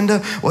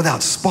splendor,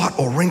 without spot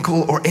or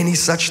wrinkle or any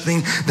such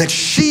thing, that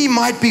she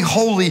might be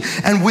holy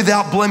and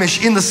without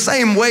blemish. In the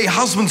same way,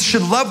 husbands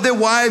should love their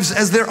wives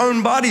as their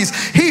own bodies.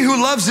 He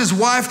who loves his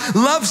wife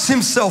loves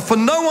himself, for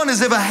no one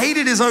has ever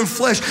hated his own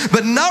flesh,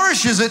 but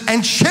nourishes it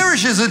and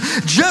cherishes it,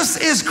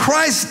 just as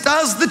Christ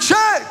does the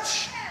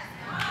church.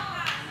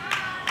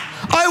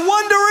 I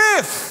wonder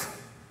if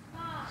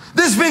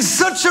there's been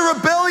such a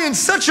rebellion,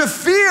 such a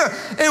fear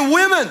in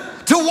women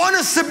to want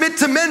to submit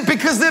to men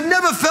because they've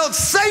never felt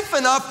safe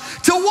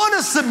enough to want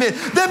to submit.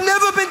 They've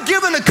never been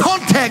given a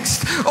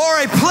context or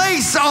a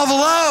place of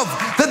love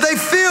that they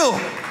feel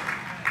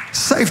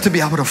safe to be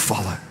able to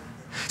follow.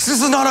 So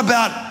this is not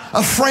about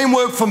a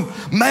framework for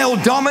male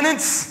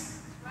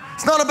dominance.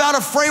 It's not about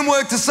a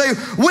framework to say,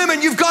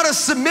 women, you've got to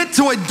submit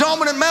to a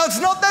dominant male. It's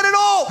not that at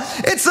all.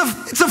 It's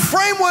a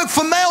framework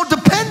for male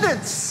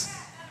dependence.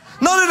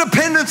 Not a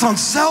dependence on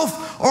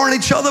self or on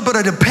each other, but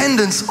a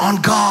dependence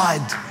on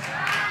God.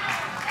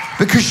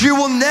 Because you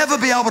will never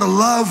be able to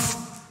love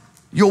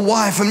your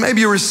wife. And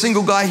maybe you're a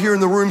single guy here in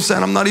the room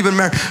saying, I'm not even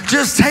married.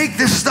 Just take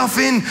this stuff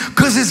in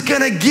because it's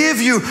going to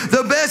give you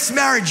the best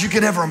marriage you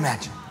could ever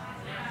imagine.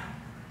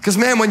 Because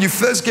man, when you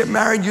first get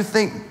married, you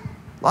think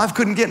life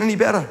couldn't get any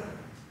better.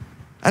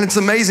 And it's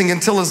amazing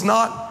until it's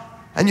not.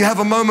 And you have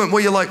a moment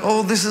where you're like,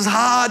 oh, this is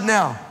hard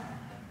now.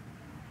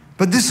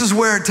 But this is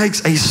where it takes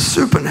a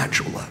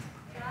supernatural love.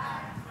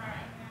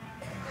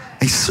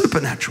 A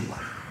supernatural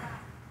love.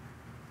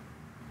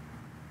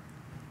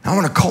 I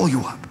want to call you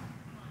up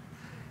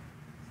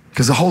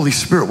because the Holy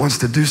Spirit wants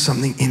to do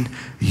something in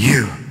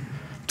you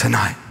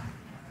tonight.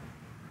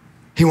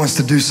 He wants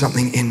to do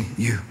something in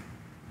you.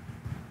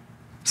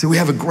 See, we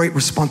have a great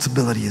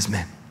responsibility as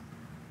men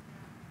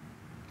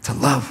to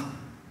love,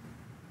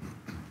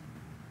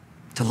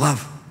 to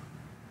love,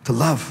 to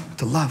love,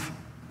 to love.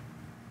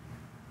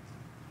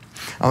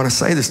 I want to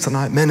say this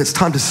tonight, men, it's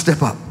time to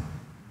step up.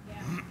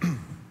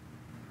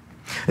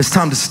 It's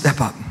time to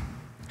step up.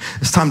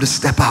 It's time to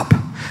step up.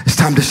 It's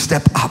time to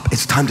step up.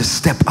 It's time to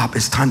step up.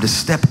 It's time to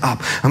step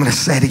up. I'm going to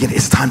say it again.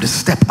 It's time to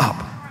step up.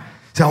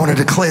 So I want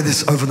to declare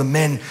this over the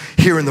men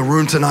here in the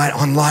room tonight,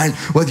 online,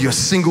 whether you're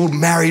single,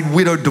 married,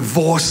 widowed,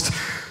 divorced.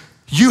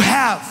 You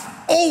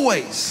have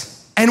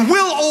always and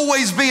will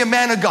always be a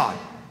man of God.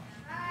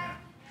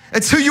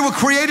 It's who you were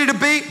created to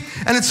be,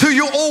 and it's who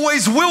you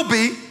always will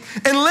be,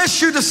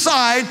 unless you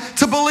decide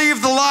to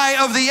believe the lie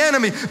of the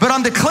enemy. But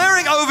I'm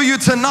declaring over you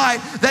tonight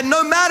that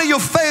no matter your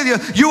failure,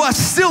 you are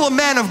still a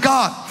man of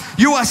God.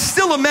 You are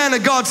still a man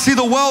of God. See,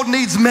 the world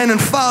needs men and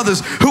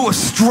fathers who are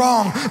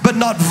strong but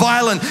not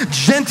violent,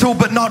 gentle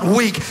but not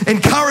weak,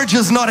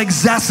 encouragers not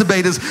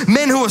exacerbators,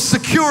 men who are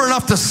secure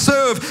enough to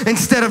serve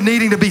instead of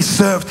needing to be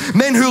served,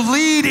 men who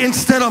lead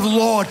instead of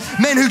lord,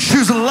 men who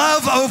choose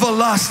love over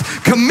lust,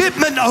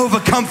 commitment over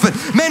comfort,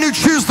 men who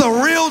choose the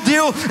real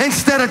deal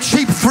instead of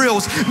cheap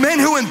thrills, men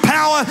who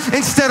empower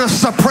instead of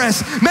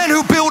suppress, men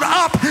who build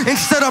up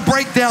instead of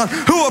break down,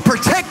 who are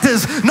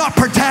protectors, not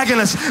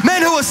protagonists,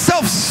 men who are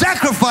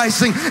self-sacrificing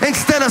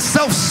instead of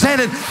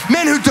self-centered,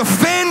 men who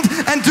defend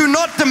and do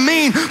not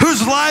demean,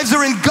 whose lives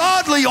are in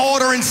godly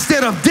order order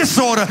instead of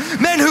disorder.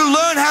 Men who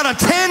learn how to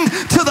tend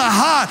to the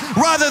heart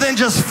rather than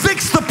just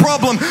fix the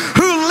problem.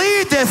 Who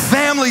lead their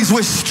families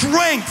with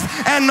strength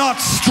and not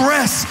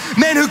stress.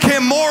 Men who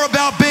care more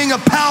about being a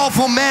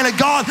powerful man of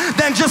God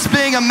than just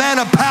being a man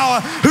of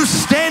power. Who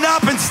stand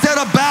up instead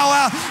of bow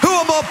out. Who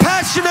are more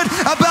passionate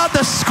about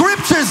the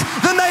scriptures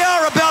than they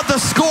are about the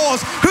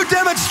scores. Who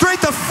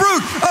demonstrate the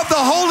fruit of the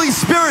Holy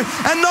Spirit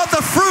and not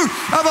the fruit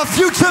of a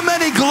few too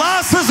many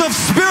glasses of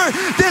spirit.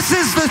 This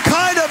is the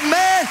kind of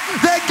man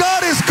that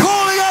God is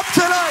calling up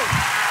tonight.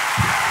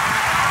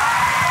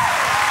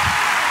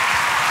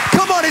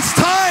 Come on, it's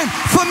time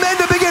for men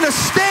to begin to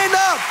stand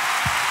up.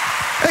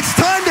 It's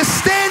time to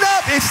stand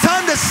up. It's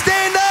time to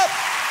stand up.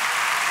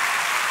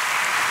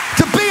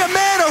 To be a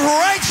man of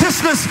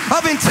righteousness,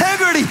 of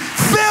integrity,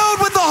 filled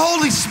with the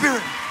Holy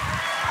Spirit.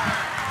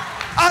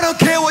 I don't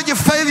care what your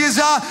failures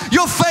are.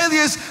 Your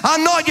failures are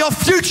not your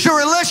future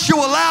unless you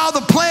allow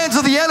the plans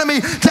of the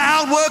enemy to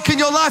outwork in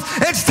your life.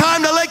 It's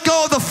time to let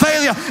go of the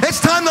failure. It's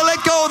time to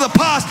let go of the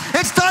past.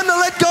 It's time to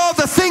let go of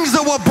the things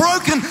that were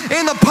broken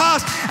in the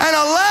past and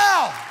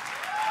allow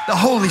the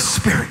Holy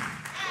Spirit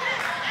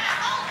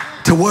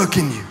to work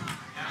in you.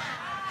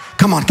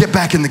 Come on, get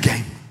back in the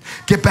game.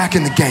 Get back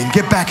in the game,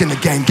 get back in the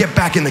game, get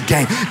back in the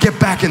game, get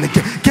back in the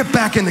game, get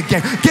back in the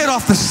game, get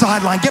off the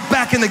sideline, get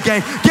back in the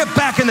game, get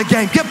back in the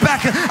game, get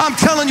back in. I'm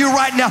telling you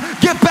right now,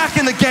 get back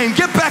in the game,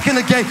 get back in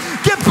the game,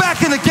 get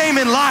back in the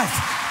game in life,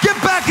 get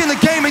back in the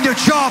game in your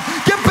job,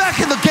 get back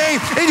in the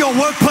game in your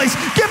workplace,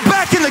 get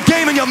back in the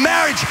game in your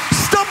marriage.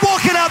 Stop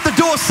walking out the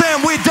door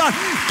saying we're done.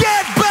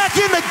 Get back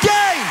in the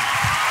game.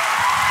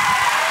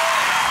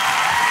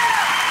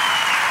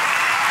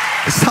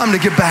 It's time to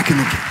get back in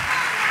the game.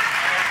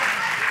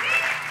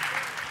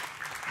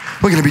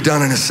 We're going to be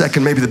done in a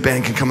second. Maybe the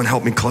band can come and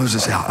help me close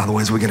this out.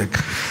 Otherwise, we're going to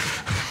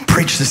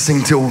preach this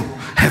thing till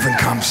heaven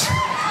comes.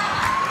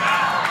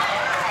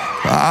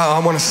 I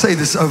want to say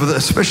this over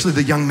especially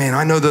the young men.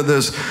 I know that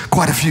there's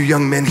quite a few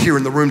young men here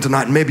in the room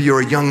tonight. Maybe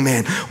you're a young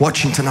man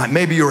watching tonight.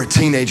 Maybe you're a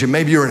teenager.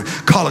 Maybe you're a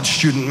college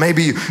student.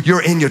 Maybe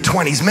you're in your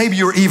 20s. Maybe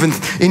you're even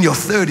in your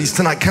 30s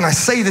tonight. Can I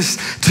say this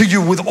to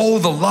you with all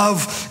the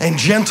love and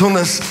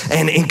gentleness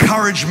and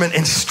encouragement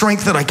and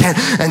strength that I can,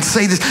 and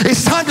say this?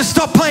 It's time to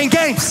stop playing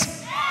games.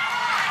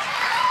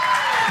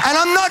 And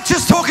I'm not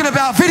just talking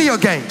about video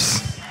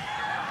games,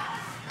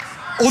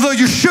 although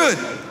you should.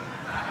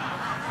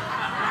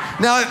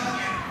 Now,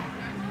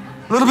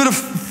 a little bit of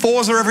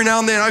Forza every now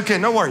and then, okay,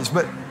 no worries,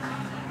 but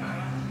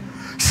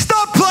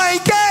stop playing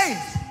games.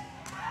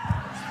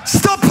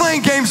 Stop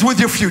playing games with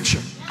your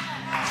future.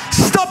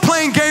 Stop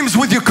playing games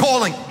with your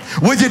calling,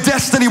 with your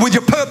destiny, with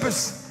your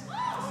purpose.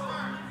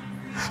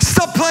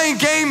 Stop playing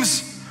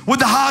games with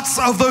the hearts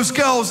of those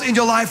girls in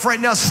your life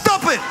right now.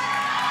 Stop it.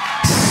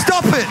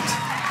 Stop it.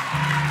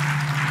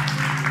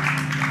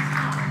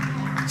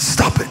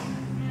 Stop it.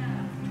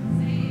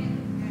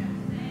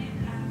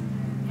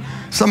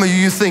 Some of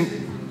you think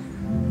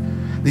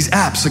these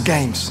apps are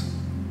games.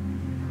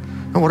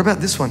 Oh, what about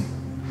this one?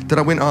 Did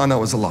I win? Oh, no,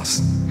 it was a loss.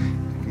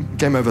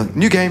 Game over.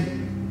 New game.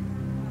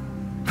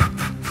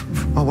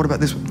 Oh, what about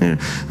this one?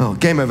 Oh,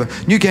 game over.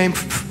 New game.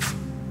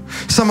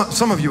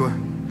 Some of you are,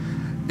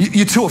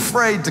 you're too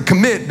afraid to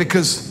commit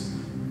because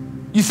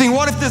you think,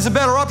 what if there's a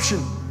better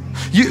option?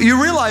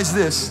 You realize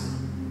this.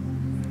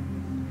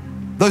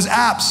 Those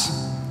apps,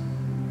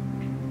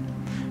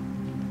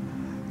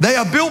 they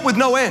are built with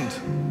no end.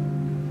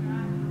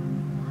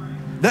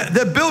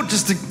 They're built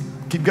just to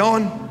keep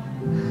going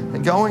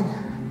and going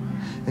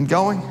and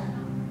going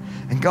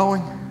and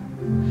going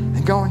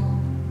and going.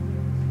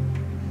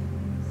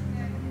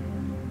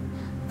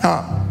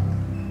 Now,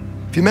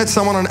 if you met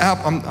someone on an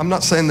app, I'm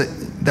not saying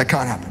that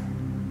can't happen.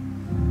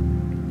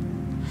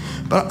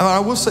 But I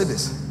will say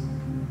this.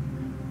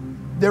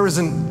 There is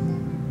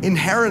an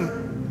inherent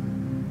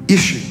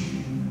issue.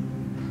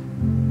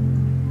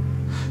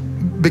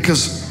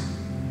 Because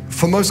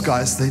for most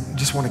guys, they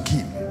just want to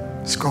keep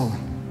scrolling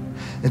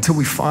until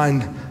we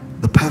find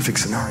the perfect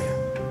scenario.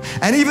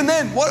 And even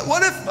then,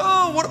 what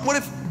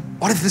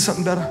if there's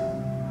something better?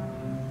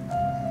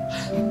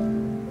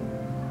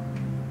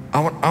 I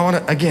want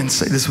to again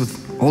say this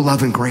with all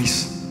love and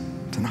grace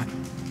tonight.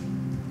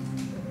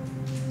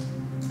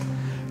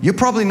 You're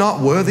probably not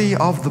worthy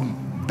of the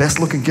best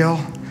looking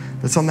girl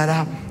that's on that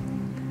app.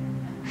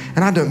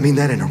 And I don't mean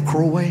that in a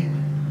cruel way,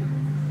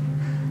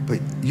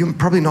 but you're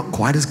probably not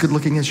quite as good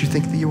looking as you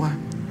think that you are.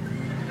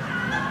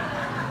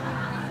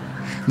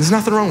 There's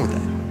nothing wrong with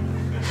that.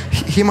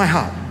 Hear my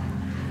heart.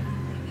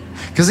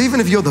 Because even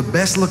if you're the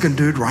best looking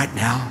dude right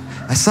now,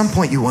 at some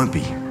point you won't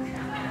be.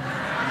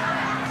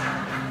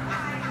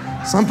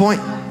 At some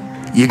point,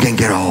 you can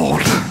get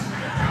old.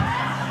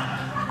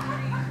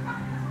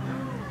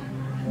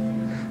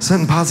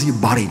 Certain parts of your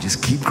body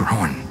just keep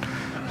growing.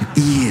 Your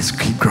ears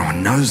keep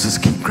growing, noses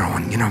keep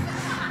growing, you know.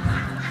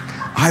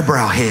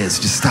 Eyebrow hairs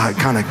just start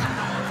kind of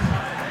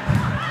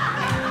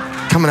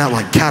coming out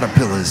like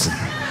caterpillars.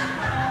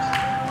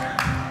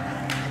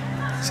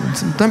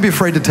 So don't be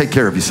afraid to take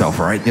care of yourself,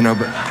 all right? You know,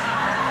 but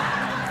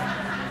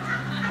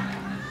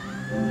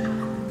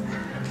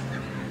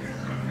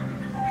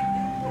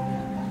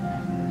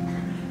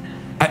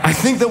I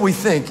think that we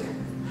think,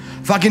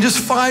 if I can just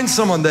find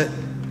someone that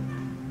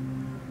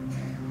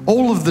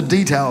all of the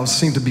details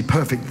seem to be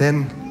perfect,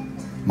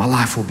 then my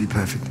life will be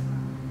perfect.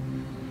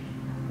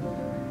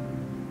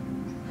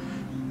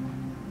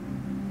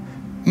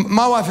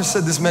 My wife has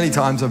said this many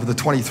times over the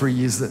 23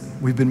 years that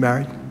we've been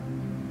married.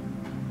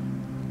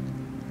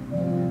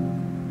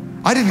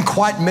 I didn't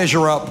quite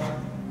measure up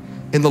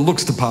in the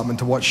looks department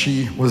to what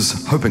she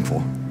was hoping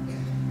for.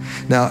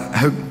 Now,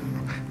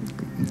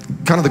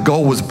 kind of the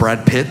goal was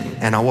Brad Pitt,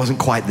 and I wasn't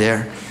quite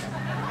there.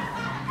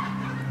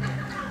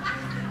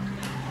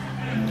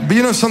 But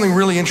you know something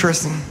really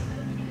interesting?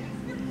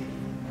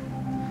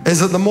 Is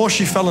that the more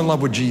she fell in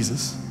love with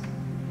Jesus,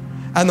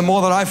 and the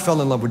more that I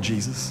fell in love with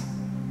Jesus,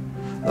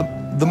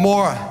 the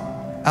more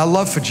our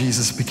love for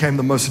Jesus became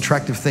the most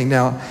attractive thing.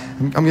 Now,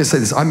 I'm going to say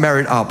this, I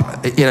married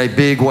up in a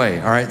big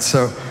way, all right?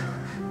 So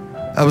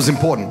that was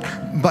important.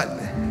 But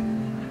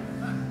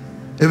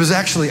it was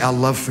actually our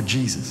love for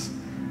Jesus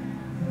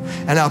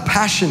and our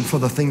passion for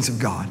the things of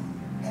God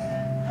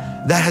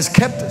that has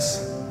kept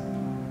us.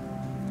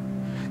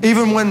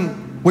 Even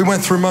when we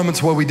went through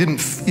moments where we didn't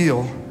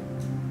feel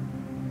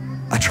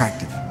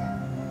attractive,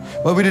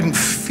 where we didn't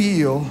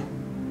feel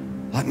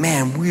like,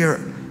 man, we're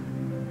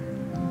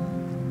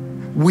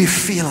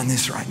feeling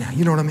this right now.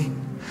 You know what I mean?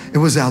 It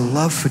was our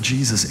love for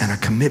Jesus and our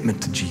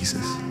commitment to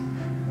Jesus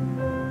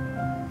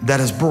that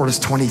has brought us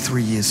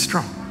 23 years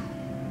strong.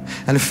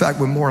 And in fact,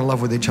 we're more in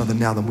love with each other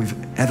now than we've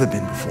ever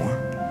been before.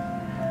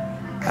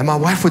 And my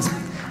wife would,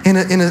 in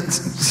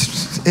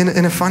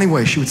a funny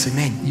way, she would say,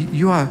 man,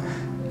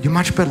 you're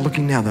much better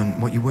looking now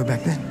than what you were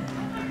back then.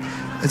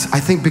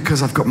 I think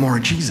because I've got more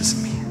of Jesus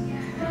in me.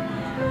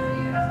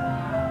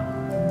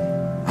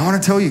 I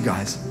want to tell you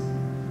guys,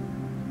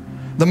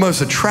 the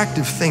most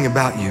attractive thing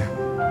about you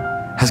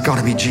has got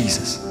to be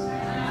Jesus,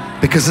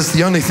 because it's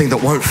the only thing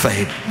that won't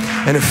fade.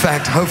 And in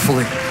fact,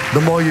 hopefully,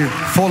 the more you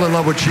fall in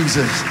love with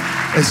Jesus,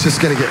 it's just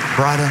going to get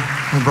brighter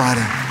and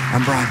brighter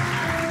and brighter.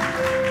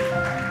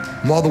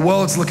 And while the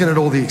world's looking at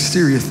all the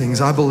exterior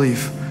things, I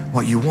believe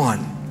what you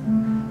want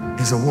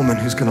is a woman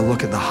who's going to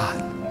look at the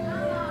heart.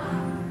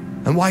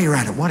 And while you're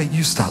at it, why don't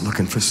you start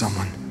looking for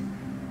someone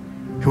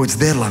who it's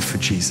their love for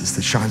Jesus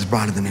that shines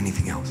brighter than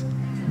anything else?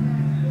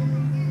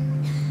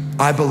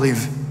 I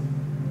believe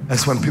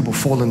that's when people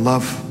fall in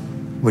love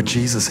with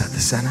Jesus at the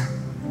center,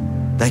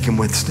 they can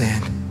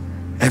withstand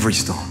every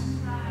storm.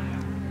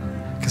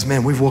 Because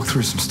man, we've walked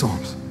through some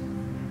storms.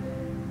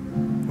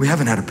 We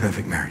haven't had a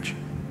perfect marriage.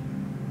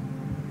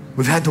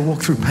 We've had to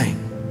walk through pain.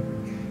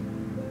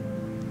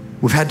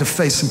 We've had to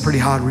face some pretty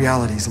hard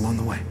realities along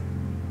the way.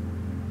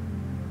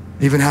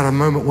 Even had a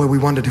moment where we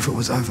wondered if it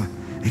was over.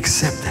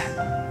 Except that,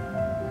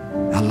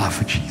 our love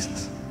for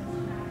Jesus.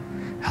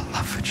 Our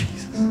love for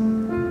Jesus.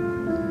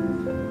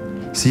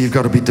 See, you've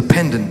got to be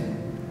dependent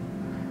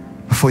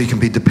before you can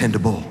be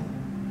dependable.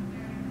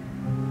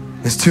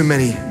 There's too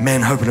many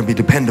men hoping to be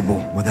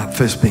dependable without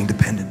first being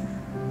dependent.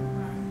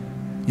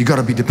 You've got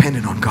to be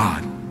dependent on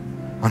God,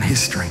 on His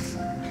strength,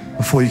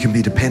 before you can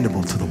be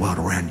dependable to the world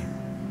around you,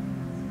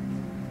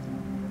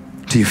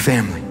 to your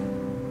family.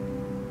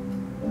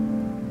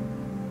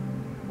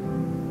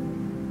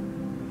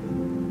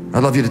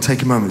 I'd love you to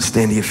take a moment,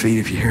 stand to your feet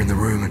if you're here in the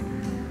room, and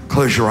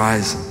close your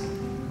eyes.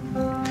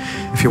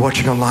 If you're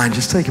watching online,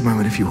 just take a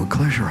moment, if you will,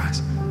 close your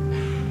eyes.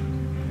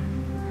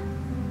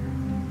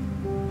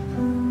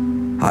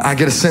 I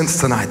get a sense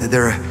tonight that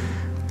there are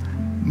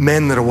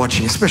men that are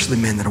watching, especially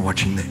men that are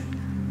watching that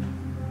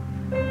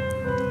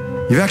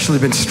you've actually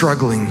been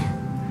struggling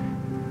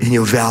in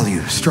your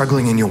value,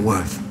 struggling in your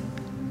worth.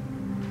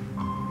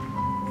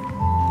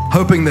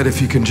 Hoping that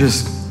if you can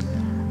just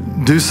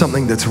do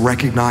something that's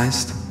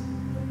recognized,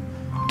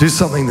 do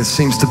something that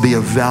seems to be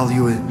of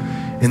value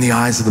in the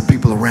eyes of the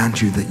people around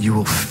you, that you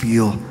will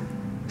feel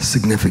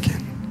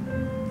significant.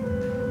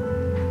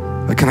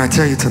 But can I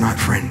tell you tonight,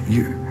 friend,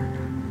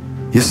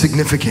 your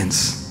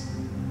significance,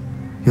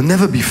 you'll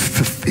never be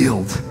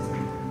fulfilled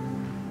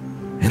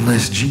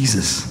unless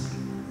Jesus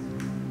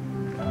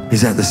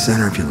is at the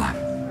center of your life.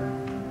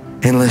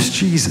 Unless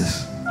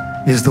Jesus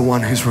is the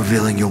one who's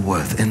revealing your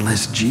worth.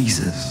 Unless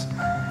Jesus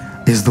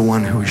is the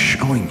one who is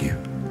showing you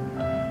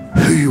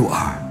who you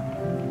are,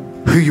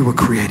 who you were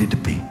created to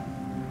be.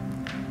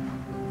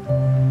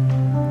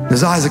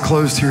 As eyes are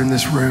closed here in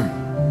this room,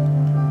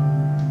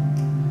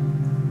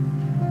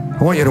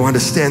 I want you to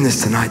understand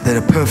this tonight, that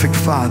a perfect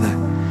Father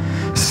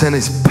sent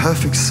His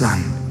perfect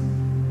Son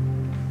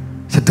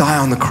to die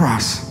on the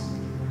cross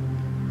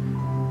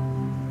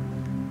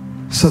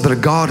so that a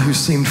God who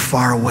seemed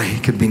far away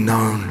could be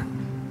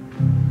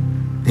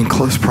known in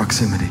close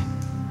proximity.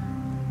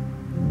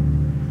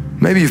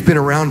 Maybe you've been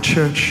around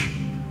church.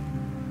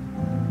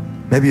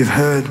 Maybe you've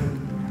heard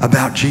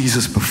about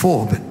Jesus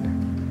before, but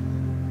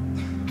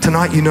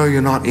tonight you know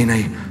you're not in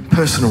a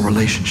personal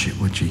relationship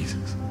with Jesus.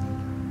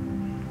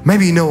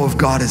 Maybe you know of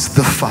God as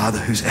the Father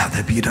who's out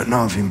there, but you don't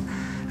know of Him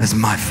as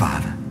my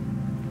Father.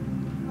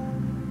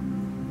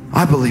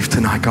 I believe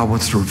tonight God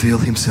wants to reveal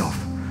Himself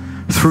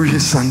through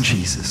His Son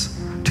Jesus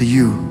to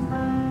you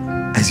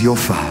as your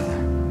Father.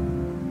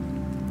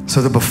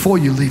 so that before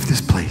you leave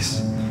this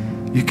place,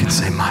 you can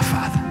say, my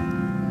Father,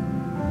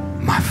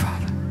 my Father.